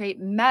helps to create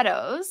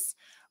meadows,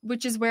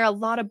 which is where a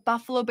lot of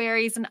buffalo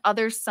berries and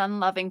other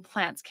sun-loving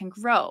plants can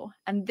grow.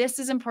 And this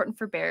is important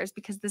for bears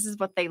because this is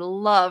what they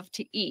love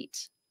to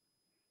eat.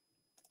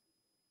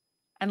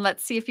 And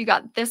let's see if you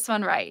got this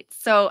one right.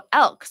 So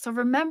elk. So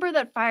remember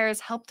that fires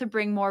help to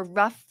bring more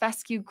rough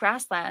fescue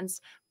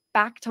grasslands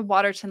back to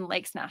Waterton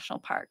Lakes National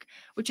Park,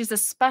 which is a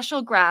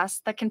special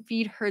grass that can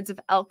feed herds of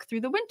elk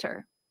through the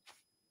winter.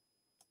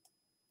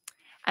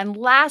 And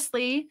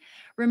lastly,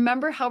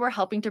 remember how we're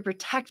helping to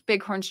protect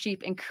bighorn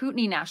sheep in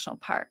Kootenay National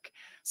Park.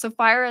 So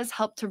fire has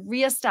helped to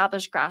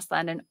reestablish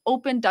grassland and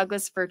open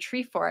Douglas fir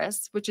tree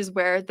forests, which is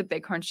where the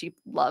bighorn sheep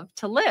love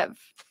to live.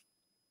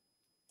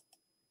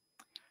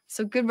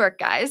 So good work,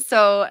 guys.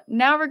 So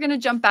now we're going to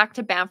jump back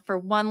to Banff for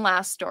one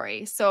last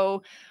story.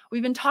 So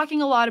we've been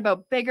talking a lot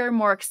about bigger,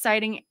 more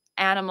exciting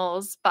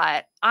animals,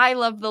 but I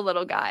love the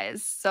little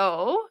guys.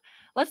 So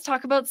let's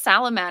talk about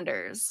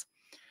salamanders.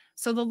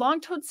 So the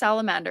long-toed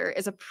salamander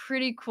is a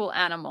pretty cool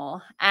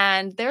animal,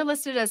 and they're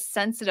listed as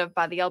sensitive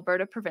by the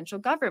Alberta provincial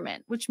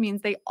government, which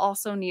means they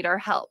also need our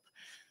help.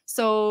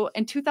 So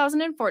in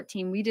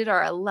 2014, we did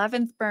our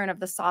 11th burn of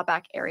the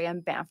Sawback area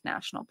in Banff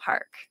National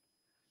Park.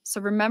 So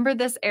remember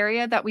this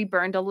area that we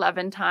burned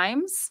 11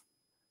 times?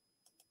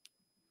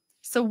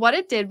 So what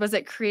it did was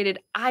it created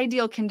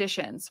ideal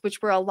conditions,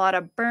 which were a lot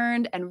of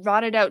burned and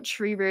rotted out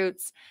tree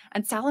roots.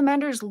 And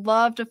salamanders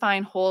love to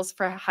find holes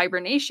for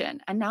hibernation.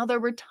 And now there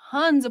were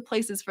tons of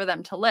places for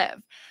them to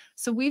live.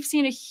 So we've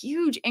seen a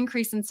huge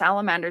increase in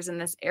salamanders in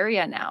this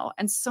area now.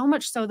 And so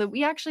much so that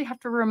we actually have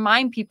to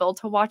remind people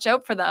to watch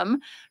out for them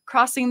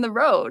crossing the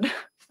road.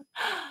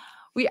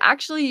 We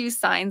actually use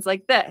signs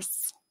like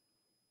this.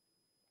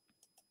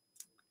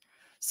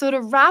 So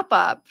to wrap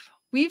up,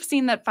 we've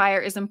seen that fire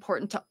is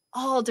important to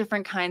all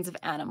different kinds of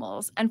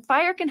animals, and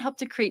fire can help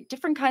to create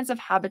different kinds of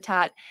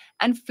habitat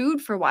and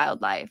food for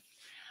wildlife.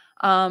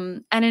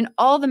 And in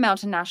all the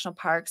mountain national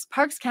parks,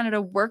 Parks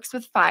Canada works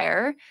with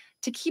fire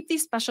to keep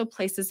these special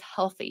places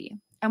healthy.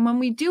 And when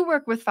we do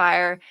work with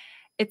fire,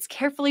 it's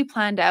carefully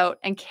planned out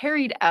and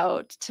carried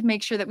out to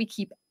make sure that we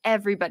keep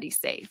everybody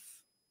safe.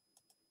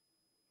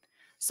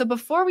 So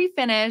before we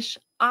finish,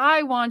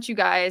 I want you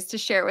guys to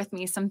share with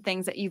me some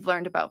things that you've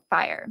learned about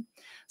fire.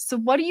 So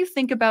what do you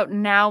think about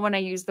now when I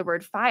use the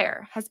word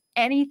fire? Has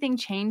anything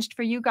changed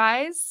for you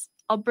guys?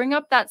 I'll bring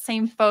up that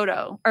same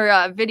photo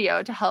or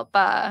video to help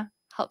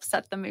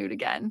set the mood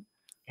again.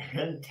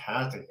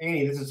 Fantastic.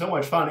 Annie, this is so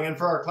much fun. And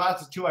for our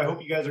classes too, I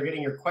hope you guys are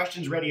getting your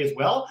questions ready as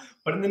well.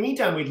 But in the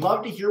meantime, we'd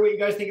love to hear what you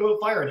guys think about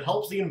fire. It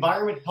helps the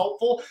environment,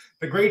 helpful.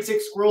 The grade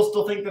 6 squirrels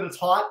still think that it's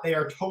hot. They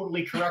are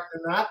totally correct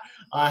in that.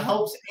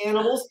 Helps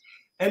animals.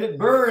 And it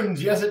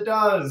burns. Yes, it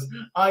does.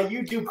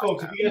 YouTube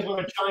folks, if you guys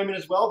want to chime in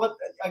as well. But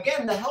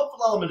again, the helpful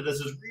element of this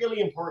is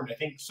really important. I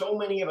think so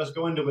many of us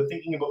go into it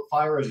thinking about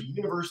fire as a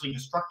universally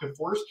destructive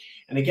force.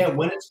 And again,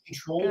 when it's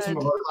controlled, some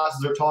of our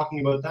classes are talking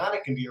about that.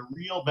 It can be a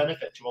real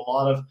benefit to a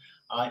lot of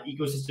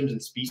ecosystems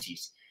and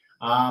species.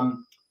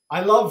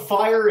 I love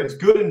fire. It's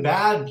good and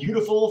bad.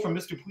 Beautiful from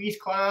Mr. Pui's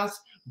class.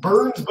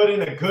 Burns, but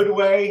in a good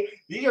way.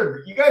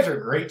 You guys are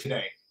great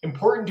today.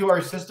 Important to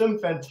our system.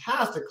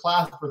 Fantastic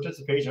class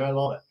participation. I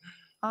love it.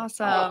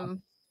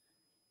 Awesome.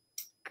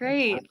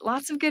 Great.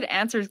 Lots of good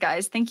answers,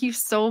 guys. Thank you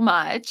so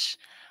much.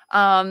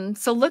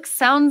 So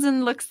sounds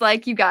and looks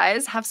like you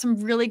guys have some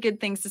really good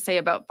things to say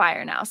about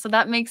fire now. So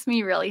that makes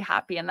me really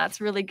happy, and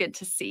that's really good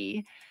to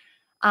see.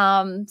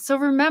 So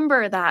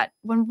remember that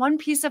when one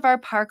piece of our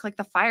park, like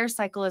the fire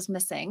cycle, is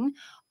missing,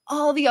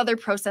 all the other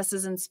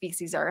processes and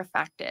species are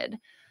affected.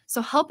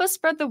 So help us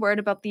spread the word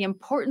about the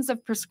importance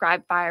of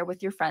prescribed fire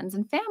with your friends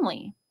and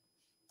family.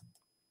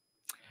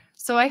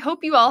 So I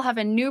hope you all have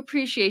a new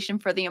appreciation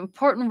for the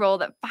important role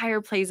that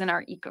fire plays in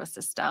our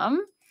ecosystem.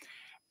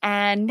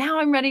 And now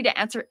I'm ready to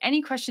answer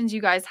any questions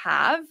you guys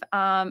have.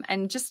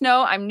 And just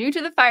know I'm new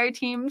to the fire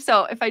team.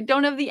 So if I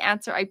don't have the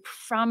answer, I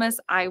promise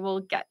I will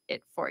get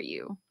it for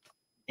you.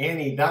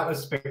 Annie, that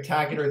was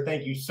spectacular.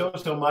 Thank you so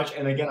much.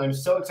 And again, I'm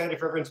so excited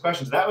for everyone's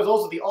questions. That was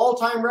also the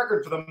all-time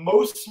record for the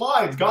most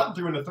slides gotten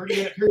through in a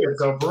 30-minute period.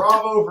 So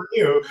bravo for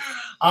you.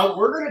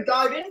 We're going to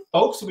dive in,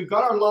 folks. So we've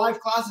got our live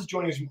classes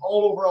joining us from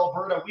all over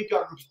Alberta. We've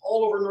got groups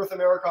all over North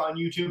America on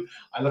YouTube.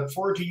 I look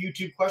forward to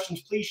YouTube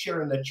questions. Please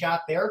share in the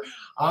chat there.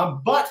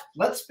 But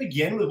let's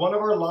begin with one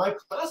of our live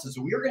classes.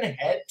 So we are going to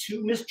head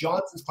to Miss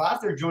Johnson's class.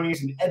 They're joining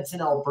us in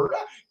Edson, Alberta,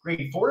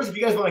 grade 4s. If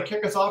you guys want to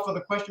kick us off with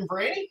a question for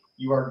Annie,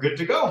 you are good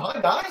to go. Hi,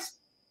 guys.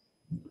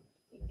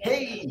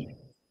 Hey.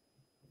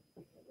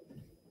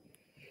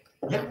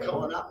 Yeah, come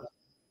on up.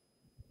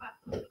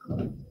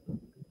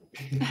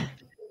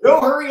 No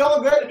hurry,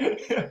 all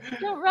good.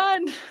 Don't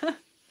run.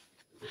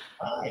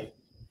 Hi.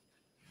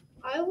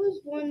 I was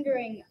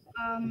wondering,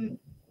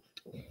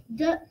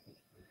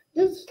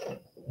 is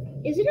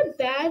it a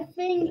bad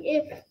thing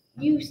if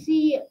you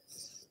see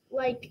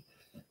like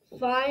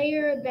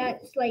fire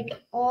that's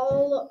like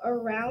all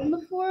around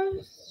the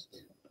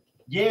forest?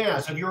 Yeah,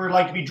 so if you were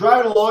like to be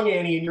driving along,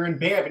 Annie, and you're in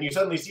Banff and you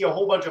suddenly see a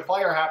whole bunch of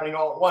fire happening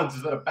all at once,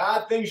 is that a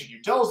bad thing? Should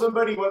you tell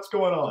somebody what's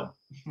going on?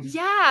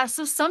 Yeah,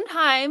 so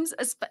sometimes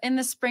in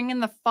the spring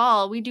and the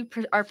fall, we do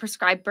our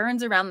prescribed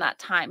burns around that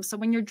time. So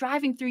when you're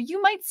driving through,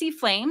 you might see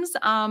flames.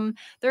 There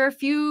are a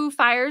few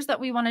fires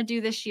that we want to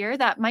do this year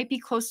that might be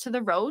close to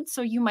the road,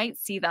 so you might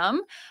see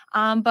them.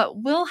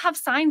 But we'll have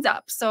signs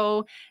up.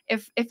 So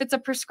if it's a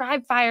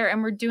prescribed fire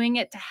and we're doing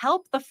it to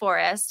help the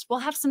forest, we'll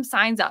have some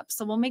signs up.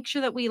 So we'll make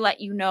sure that we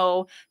let you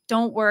know,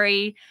 don't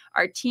worry,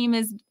 our team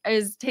is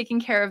taking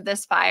care of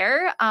this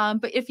fire.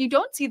 But if you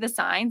don't see the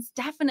signs,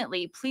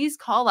 definitely please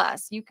call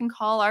us. You can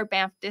call our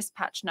Banff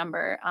dispatch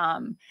number,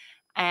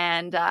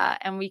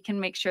 and we can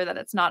make sure that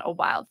it's not a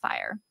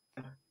wildfire.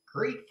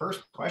 Great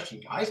first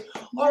question, guys.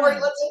 All right,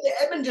 let's head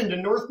to Edmonton to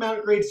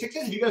Northmount grade 6s.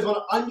 If you guys want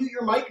to unmute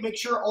your mic, make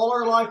sure all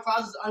our live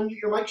classes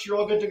unmute your mics. You're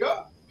all good to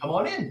go. Come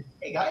on in.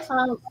 Hey, guys.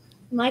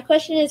 My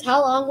question is,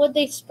 how long would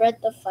they spread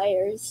the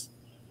fires?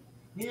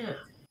 Yeah.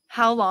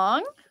 How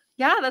long?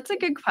 Yeah, that's a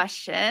good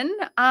question.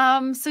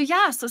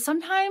 So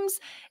sometimes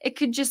it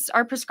could just,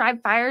 our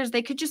prescribed fires,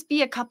 they could just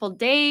be a couple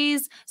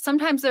days.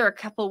 Sometimes they're a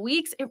couple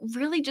weeks. It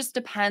really just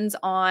depends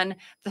on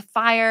the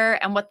fire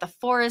and what the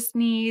forest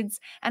needs,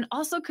 and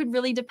also could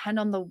really depend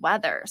on the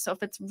weather. So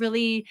if it's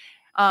really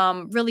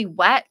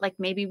wet, like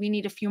maybe we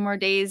need a few more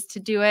days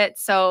to do it.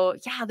 So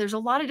yeah, there's a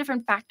lot of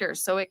different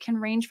factors. So it can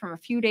range from a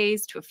few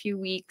days to a few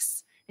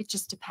weeks. It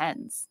just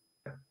depends.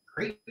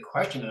 Great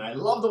question, and I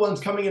love the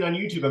ones coming in on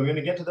YouTube. I'm going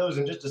to get to those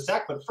in just a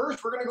sec, but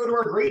first we're going to go to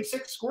our grade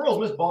 6 squirrels.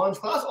 Miss Bond's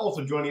class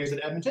also joining us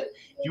in Edmonton.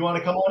 Do you want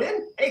to come on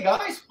in? Hey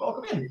guys,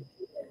 welcome in.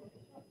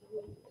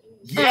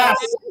 Yes.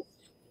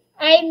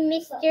 I'm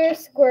Mr.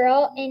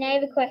 Squirrel, and I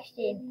have a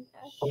question.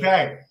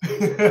 Okay.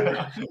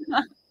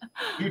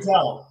 You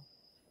tell.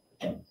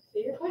 Say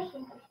your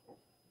question.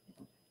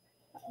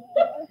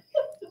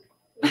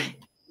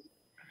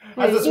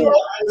 Has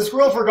the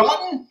squirrel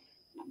forgotten?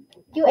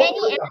 Do any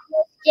animals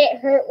get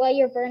hurt while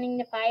you're burning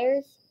the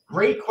fires?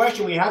 Great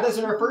question. We had this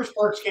in our first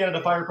Parks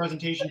Canada fire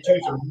presentation too,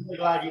 so I'm really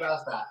glad you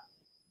asked that.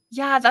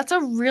 Yeah, that's a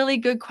really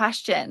good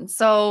question.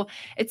 So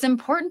it's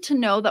important to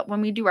know that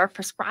when we do our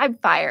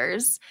prescribed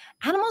fires,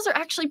 animals are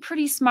actually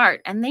pretty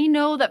smart, and they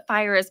know that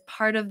fire is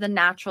part of the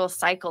natural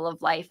cycle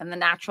of life and the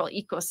natural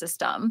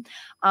ecosystem.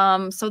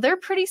 So they're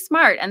pretty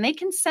smart, and they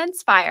can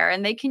sense fire,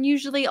 and they can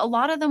usually, a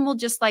lot of them will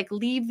just like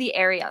leave the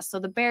area. So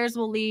the bears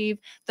will leave,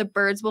 the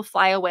birds will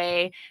fly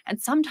away,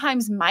 and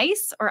sometimes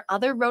mice or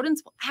other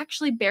rodents will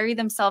actually bury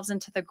themselves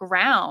into the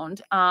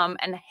ground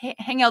and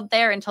hang out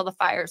there until the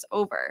fire's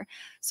over.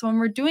 So when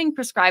we're doing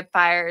prescribed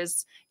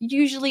fires,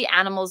 usually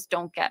animals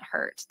don't get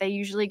hurt. They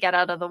usually get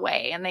out of the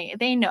way, and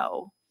they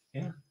know.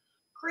 Yeah.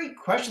 Great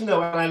question,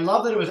 though. And I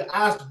love that it was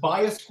asked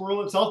by a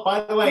squirrel itself.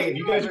 By the way, if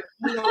you guys are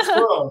keen on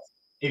squirrels,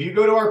 if you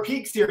go to our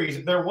Peak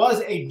series, there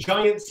was a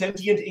giant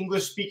sentient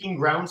English-speaking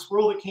ground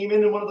squirrel that came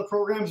in one of the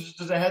programs, just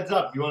as a heads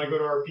up. If you want to go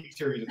to our Peak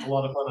series, it's a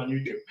lot of fun on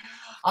YouTube.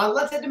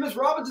 Let's head to Miss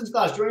Robinson's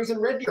class, joining us in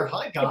Red Deer.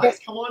 Hi, guys. Okay.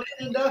 Come on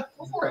in and go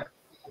for it.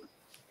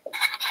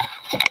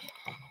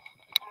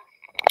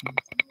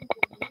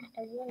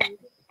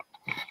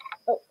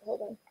 Oh,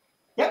 hold on.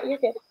 Yeah. You're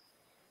good.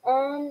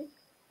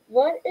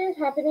 What is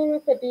happening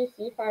with the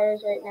BC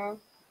fires right now?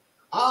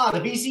 The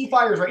BC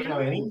fires right now,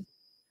 Annie.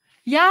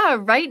 Yeah,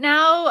 right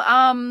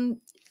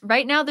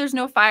now there's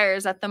no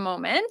fires at the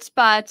moment,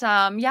 but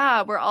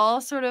yeah, we're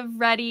all sort of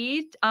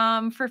ready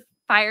for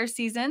fire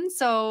season.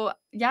 So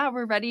yeah,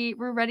 we're ready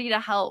to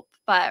help.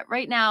 But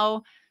right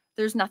now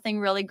there's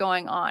nothing really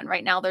going on.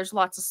 Right now there's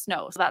lots of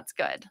snow, so that's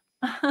good.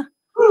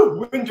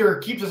 Winter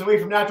keeps us away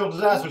from natural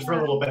disasters for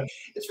a little bit.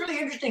 It's really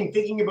interesting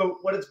thinking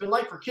about what it's been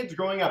like for kids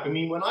growing up. I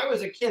mean, when I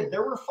was a kid,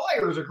 there were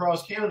fires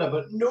across Canada,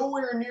 but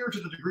nowhere near to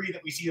the degree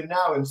that we see them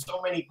now in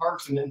so many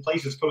parks and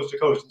places coast to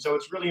coast. And so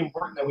it's really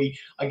important that we,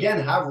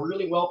 again, have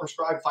really well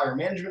prescribed fire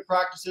management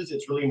practices.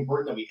 It's really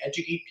important that we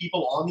educate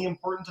people on the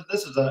importance of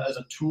this as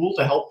a tool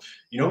to help,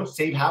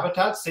 save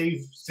habitats,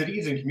 save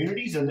cities and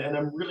communities. And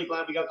I'm really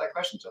glad we got that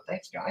question. So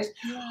thanks, guys.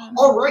 Yeah.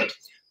 All right.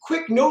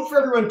 Quick note for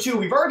everyone, too.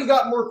 We've already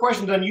got more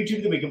questions on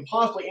YouTube than we can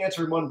possibly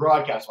answer in one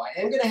broadcast. So I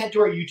am going to head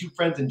to our YouTube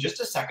friends in just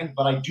a second,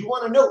 but I do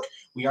want to note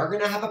we are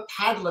going to have a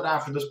Padlet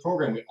after this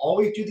program. We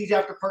always do these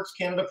after Parks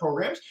Canada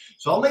programs,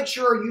 so I'll make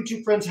sure our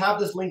YouTube friends have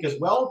this link as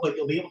well, but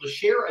you'll be able to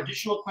share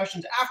additional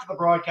questions after the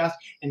broadcast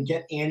and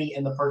get Annie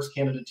and the Parks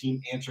Canada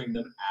team answering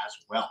them as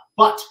well.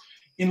 But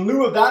in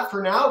lieu of that,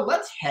 for now,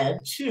 let's head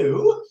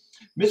to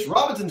Miss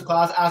Robinson's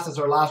class. Asked us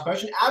our last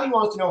question. Abby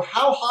wants to know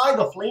how high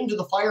the flames of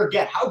the fire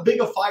get. How big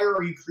a fire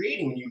are you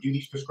creating when you do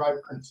these prescribed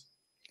burns?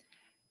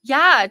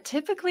 Yeah,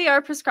 typically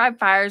our prescribed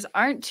fires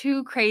aren't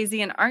too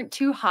crazy and aren't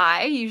too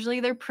high. Usually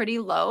they're pretty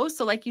low.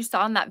 So like you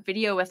saw in that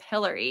video with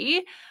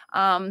Hillary,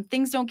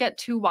 things don't get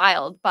too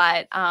wild.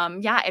 But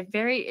yeah,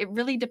 it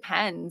really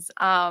depends.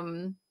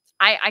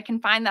 I can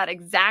find that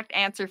exact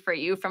answer for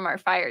you from our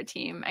fire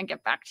team and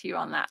get back to you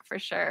on that for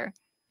sure.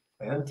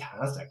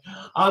 Fantastic.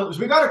 So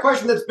we got a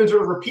question that's been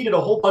sort of repeated a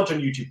whole bunch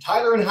on YouTube.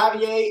 Tyler and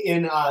Javier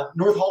in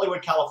North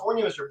Hollywood,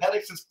 California. Mr.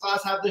 Pettix's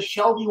class have this.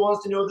 Shelby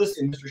wants to know this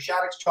in Mr.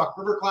 Shattuck's Chalk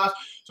River class.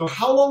 So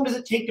how long does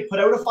it take to put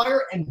out a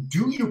fire? And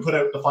do you put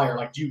out the fire?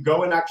 Like, do you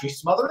go and actually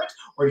smother it?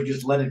 Or do you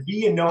just let it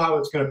be and know how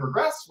it's going to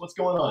progress? What's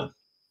going on?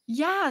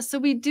 Yeah, so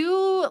we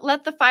do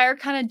let the fire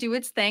kind of do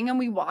its thing and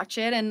we watch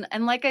it.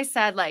 And like I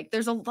said, like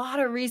there's a lot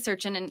of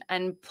research and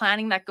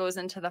planning that goes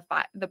into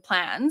the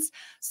plans.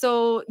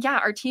 So yeah,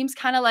 our teams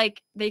kind of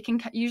like, they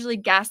can usually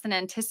guess and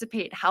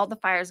anticipate how the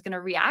fire is going to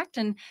react,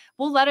 and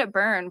we'll let it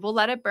burn. We'll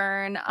let it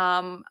burn.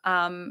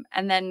 And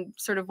then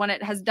sort of when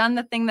it has done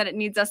the thing that it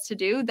needs us to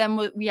do, then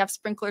we have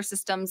sprinkler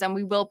systems and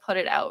we will put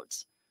it out.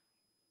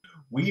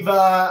 We've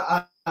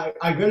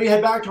I'm going to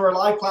head back to our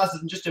live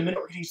classes in just a minute.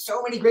 We're getting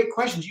so many great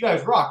questions. You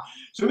guys rock.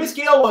 So Miss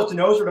Gail wants to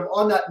know, sort of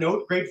on that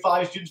note, grade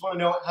 5 students want to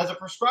know, has a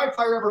prescribed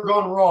fire ever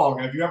gone wrong?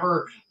 Have you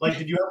ever,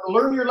 did you ever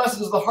learn your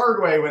lessons the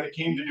hard way when it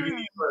came to doing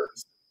these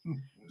burns?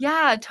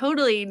 Yeah,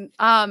 totally.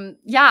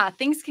 Yeah,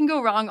 things can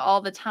go wrong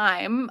all the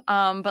time.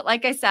 But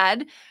like I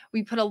said,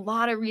 we put a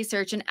lot of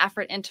research and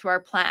effort into our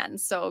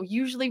plans. So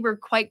usually we're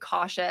quite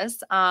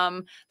cautious.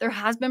 There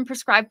has been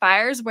prescribed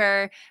fires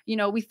where,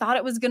 we thought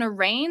it was going to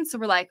rain. So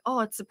we're like, oh,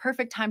 it's the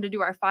perfect time to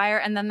do our fire.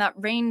 And then that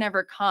rain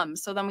never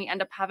comes. So then we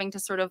end up having to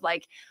sort of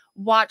like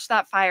watch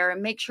that fire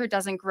and make sure it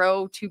doesn't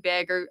grow too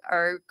big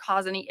or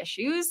cause any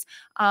issues.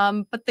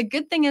 But the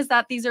good thing is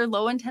that these are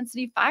low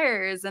intensity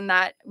fires and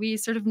that we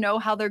sort of know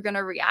how they're going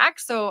to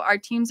react. So our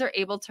teams are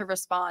able to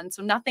respond.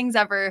 So nothing's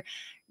ever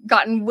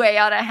gotten way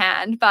out of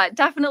hand, but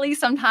definitely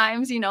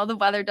sometimes, the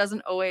weather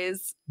doesn't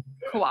always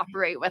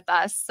cooperate with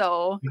us.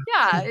 So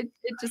yeah,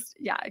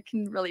 it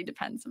can really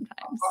depend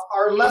sometimes.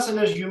 Our lesson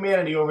as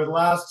humanity over the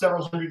last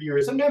several hundred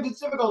years, sometimes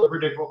it's difficult to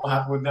predict what will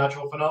happen with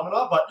natural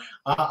phenomena, but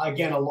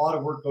again, a lot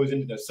of work goes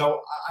into this.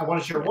 So I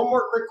want to share one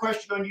more quick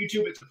question on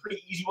YouTube. It's a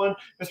pretty easy one.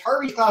 Ms.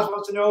 Harvey's class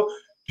wants to know,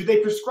 do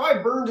they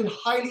prescribe burns in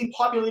highly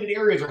populated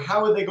areas, or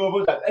how would they go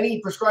about that? Any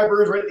prescribed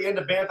burns right at the end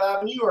of Banff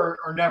Avenue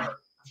or never?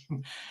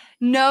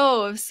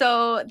 No,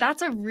 so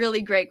that's a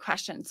really great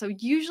question. So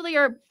usually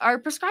our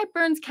prescribed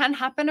burns can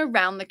happen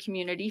around the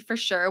community for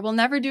sure. We'll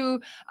never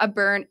do a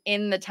burn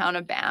in the town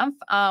of Banff.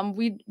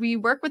 We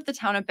work with the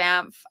town of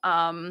Banff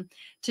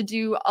to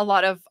do a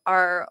lot of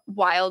our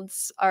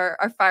wilds,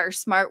 our fire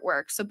smart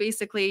work. So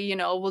basically, you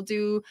know,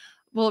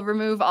 we'll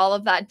remove all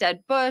of that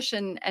dead bush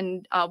and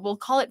we'll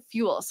call it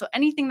fuel. So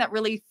anything that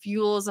really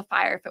fuels a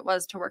fire if it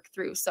was to work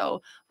through.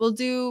 So we'll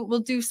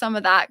do some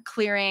of that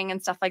clearing and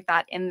stuff like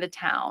that in the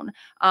town.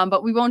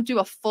 But we won't do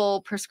a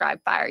full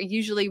prescribed fire.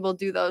 Usually we'll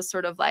do those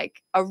sort of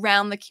like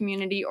around the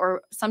community,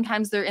 or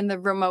sometimes they're in the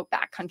remote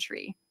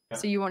backcountry. Yeah.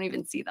 So you won't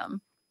even see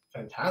them.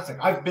 Fantastic.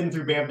 I've been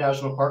through Banff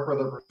National Park where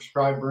the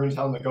prescribed burns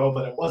on the go,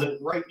 but it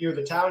wasn't right near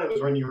the town. It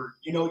was when you're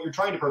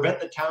trying to prevent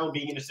the town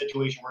being in a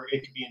situation where it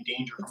could be in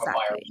danger from a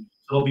fire.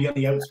 So it'll be on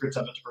the outskirts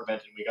of it to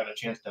prevent it. We got a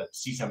chance to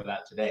see some of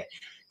that today.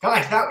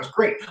 Guys, that was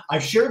great.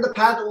 I've shared the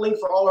Padlet link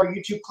for all our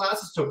YouTube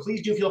classes, so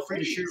please do feel free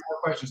to share more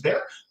questions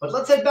there. But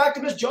let's head back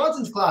to Miss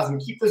Johnson's class and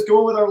keep this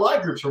going with our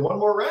live groups for one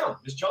more round.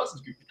 Miss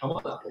Johnson's group, come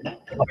on up.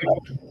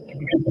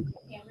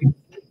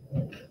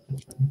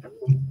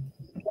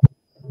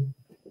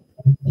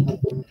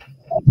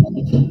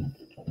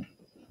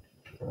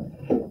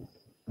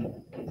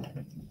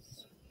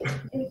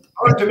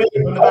 Or to me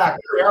from the back.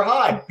 There,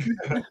 hi.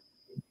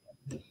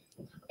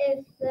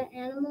 If the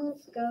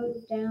animals go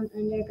down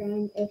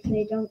underground, if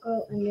they don't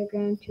go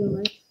underground too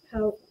much,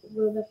 how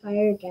will the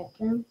fire get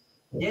them?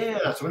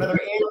 Yeah, so another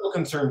animal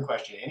concern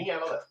question. Any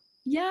other?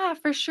 Yeah,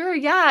 for sure.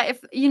 Yeah.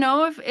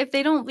 If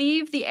they don't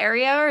leave the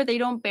area or they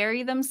don't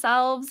bury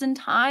themselves in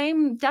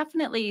time,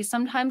 definitely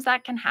sometimes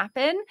that can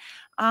happen.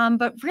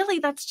 But really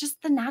that's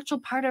just the natural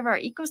part of our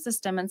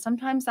ecosystem. And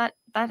sometimes that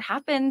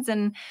happens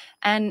and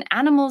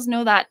animals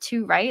know that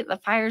too, right? The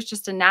fire is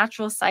just a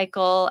natural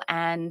cycle.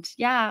 And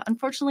yeah,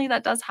 unfortunately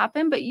that does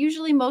happen, but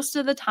usually most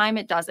of the time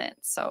it doesn't.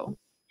 So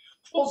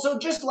well, so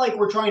just like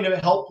we're trying to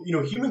help,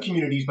 human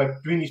communities by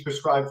doing these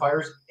prescribed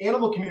fires,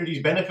 animal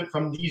communities benefit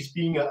from these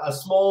being a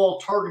small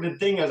targeted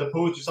thing as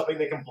opposed to something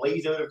that can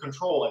blaze out of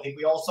control. I think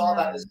we all saw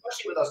that,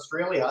 especially with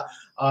Australia,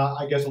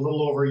 I guess a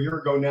little over a year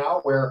ago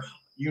now, where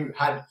you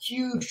had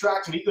huge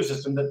tracts of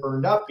ecosystem that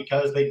burned up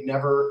because they'd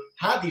never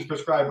had these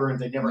prescribed burns.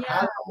 They'd never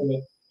had something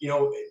that,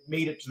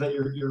 made it so that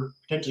you're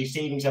potentially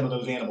saving some of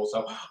those animals.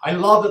 So I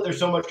love that there's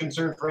so much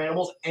concern for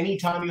animals.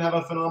 Anytime you have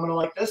a phenomenon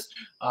like this,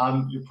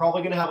 you're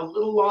probably going to have a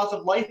little loss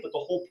of life, but the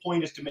whole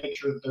point is to make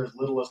sure that there's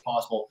little as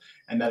possible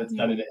and that it's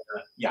done in a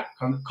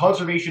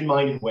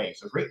conservation-minded way.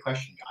 So great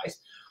question, guys.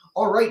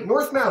 All right,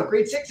 Northmount,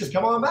 grade 6s,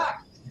 come on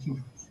back.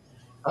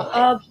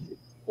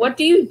 What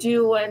do you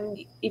do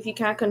if you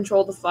can't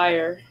control the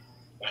fire?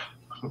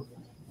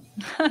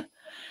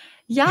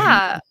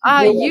 Yeah,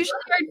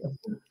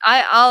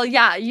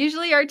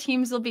 usually our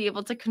teams will be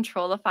able to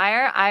control the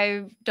fire.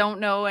 I don't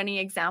know any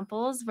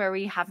examples where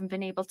we haven't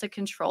been able to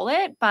control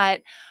it,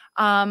 but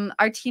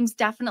our teams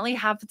definitely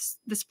have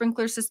the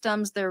sprinkler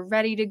systems. They're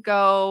ready to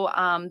go.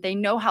 They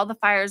know how the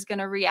fire is going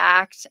to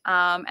react,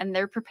 and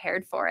they're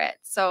prepared for it.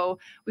 So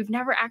we've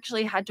never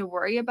actually had to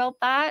worry about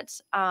that.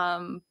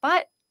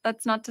 But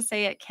that's not to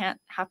say it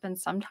can't happen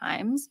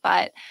sometimes,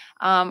 but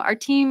our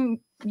team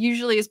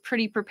usually is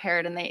pretty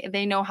prepared and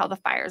they know how the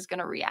fire is going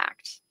to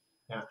react.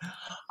 Yeah,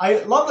 I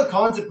love the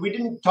concept. We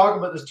didn't talk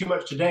about this too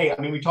much today. I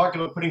mean, we talked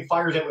about putting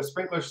fires out with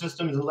sprinkler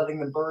systems and letting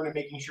them burn and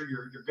making sure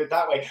you're good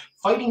that way.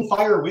 Fighting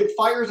fire with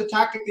fire is a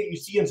tactic that you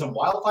see in some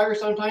wildfires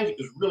sometimes, which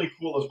is really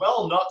cool as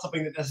well. Not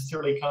something that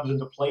necessarily comes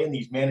into play in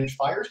these managed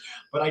fires,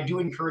 but I do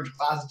encourage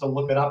classes to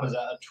look it up as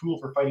a tool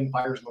for fighting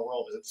fires in the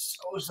world because it's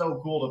so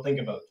cool to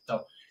think about.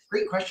 So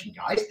great question,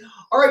 guys.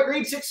 All right,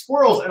 grade 6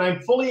 squirrels, and I'm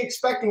fully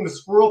expecting the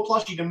squirrel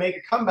plushie to make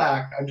a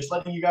comeback. I'm just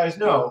letting you guys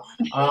know.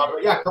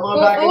 But yeah, come on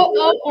back.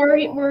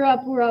 We're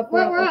up. We're up.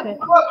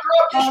 Come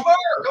on.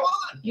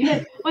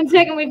 Yeah, 1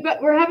 second.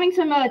 We're having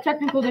some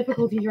technical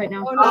difficulties right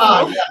now.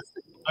 Yes,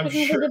 I'm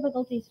Technical sure.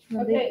 difficulties.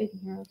 Okay.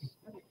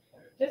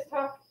 Just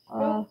talk.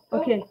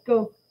 Okay,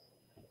 go.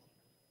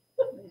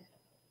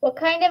 What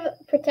kind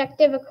of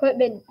protective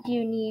equipment do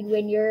you need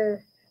when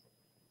you're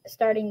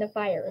starting the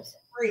fires?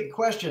 Great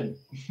question.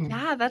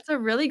 Yeah, that's a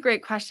really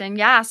great question.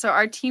 Yeah, so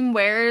our team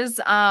wears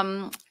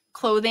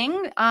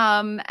clothing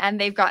and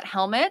they've got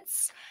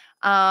helmets,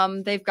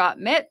 they've got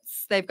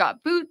mitts, they've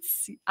got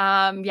boots.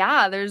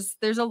 Yeah,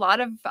 there's a lot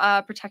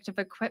of protective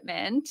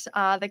equipment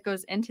that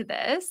goes into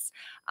this.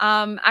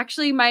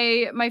 Actually,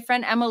 my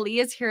friend Emily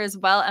is here as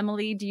well.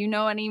 Emily, do you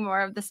know any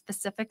more of the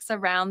specifics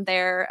around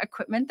their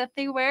equipment that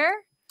they wear?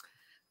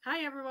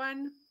 Hi,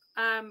 everyone.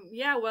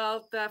 Yeah,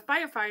 well, the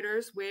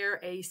firefighters wear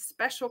a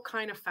special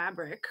kind of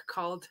fabric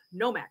called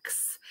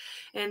Nomex,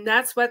 and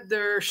that's what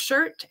their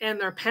shirt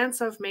and their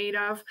pants are made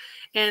of.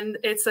 And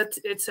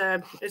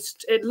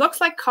it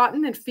looks like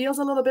cotton and feels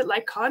a little bit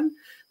like cotton.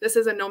 This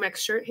is a Nomex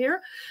shirt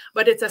here,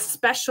 but it's a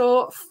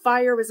special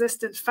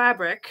fire-resistant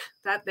fabric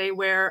that they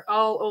wear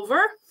all over.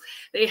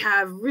 They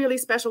have really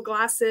special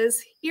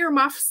glasses,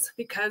 earmuffs,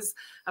 because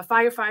a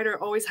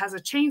firefighter always has a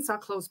chainsaw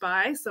close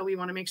by, so we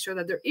want to make sure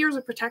that their ears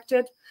are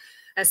protected.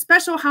 A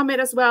special helmet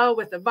as well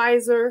with a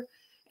visor,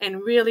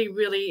 and really,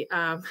 really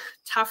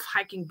tough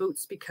hiking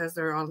boots because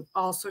they're on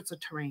all sorts of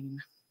terrain.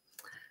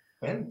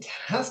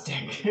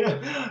 Fantastic.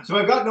 So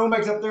I've got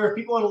Nomex up there if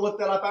people want to look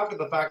that up after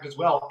the fact as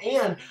well.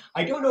 And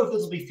I don't know if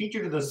this will be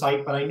featured in the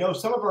site, but I know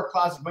some of our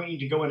classes might need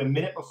to go in a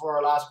minute before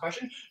our last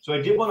question. So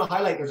I did want to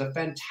highlight there's a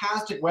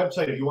fantastic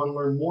website if you want to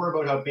learn more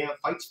about how Banff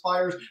fights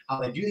fires, how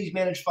they do these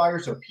managed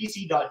fires. So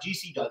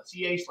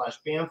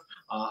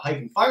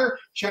pc.gc.ca/Banff-fire.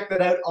 Check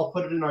that out. I'll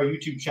put it in our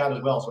YouTube chat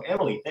as well. So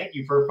Emily, thank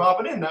you for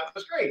popping in. That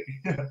was great.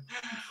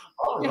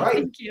 All right.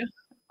 Thank you.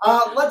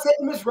 Let's head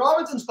to Miss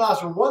Robinson's class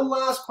for one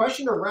last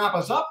question to wrap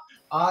us up.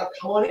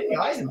 Come on in,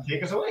 guys, and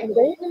take us away.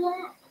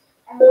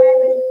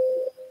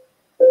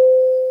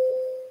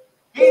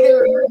 Hey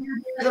there,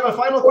 you have a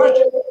final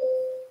question?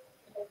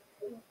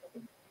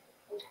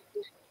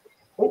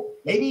 Oh,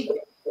 maybe.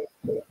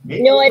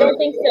 No, I don't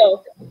think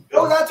so.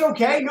 No, that's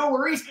okay. No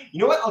worries. You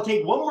know what? I'll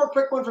take one more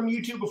quick one from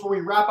YouTube before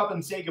we wrap up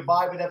and say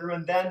goodbye with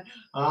everyone then.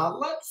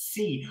 Let's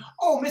see.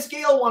 Oh, Miss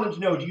Gail wanted to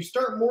know, do you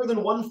start more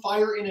than one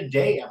fire in a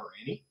day ever,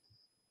 Annie?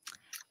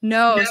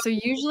 No, so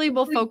usually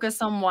we'll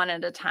focus on one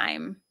at a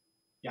time.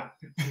 Yeah,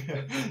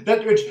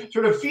 that which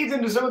sort of feeds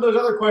into some of those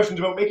other questions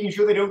about making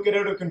sure they don't get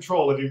out of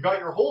control. If you've got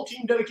your whole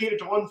team dedicated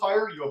to one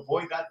fire, you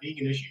avoid that being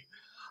an issue.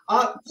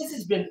 This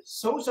has been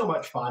so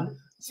much fun.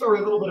 Sorry,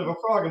 a little bit of a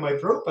frog in my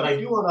throat, but I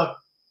do want to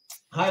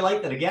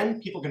highlight that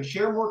again, people can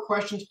share more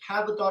questions,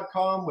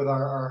 Padlet.com with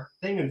our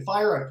thing in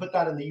fire. I put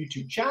that in the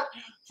YouTube chat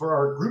for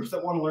our groups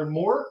that want to learn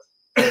more.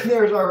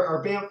 There's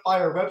our Banff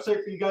Fire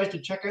website for you guys to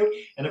check out.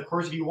 And of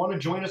course, if you want to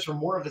join us for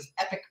more of this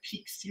Epic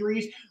Peak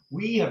series,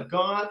 we have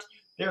got,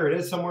 there it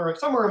is, somewhere in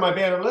my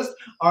banner list,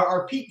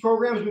 our Peak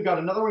programs. We've got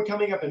another one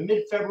coming up in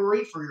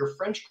mid-February for your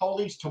French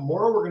colleagues.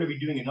 Tomorrow, we're going to be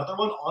doing another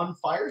one on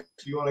fire. So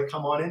if you want to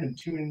come on in and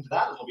tune into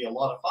that, it'll be a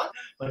lot of fun.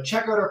 But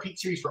check out our Peak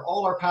series for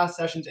all our past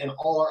sessions and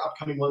all our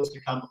upcoming ones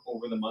to come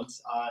over the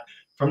months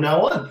from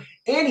now on.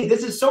 Annie,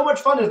 this is so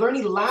much fun. Is there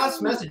any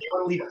last message you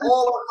want to leave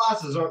all our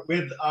classes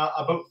with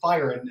about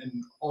fire and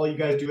all you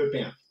guys do at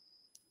Banff?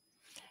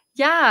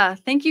 Yeah,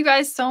 thank you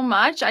guys so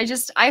much. I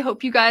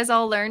hope you guys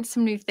all learned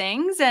some new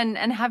things and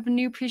have a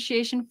new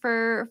appreciation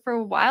for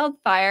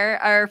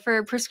wildfire or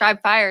for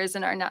prescribed fires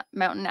in our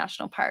mountain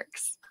national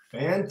parks.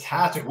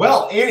 Fantastic.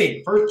 Well,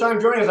 Annie, first time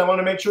joining us, I want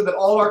to make sure that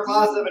all our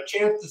classes have a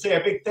chance to say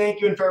a big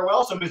thank you and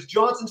farewell. So Ms.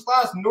 Johnson's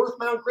class,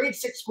 Northmount Grade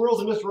 6 Squirrels,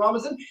 and Mr.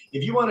 Robinson,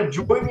 if you want to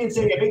join me in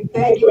saying a big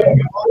thank you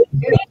and come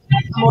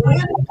on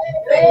in.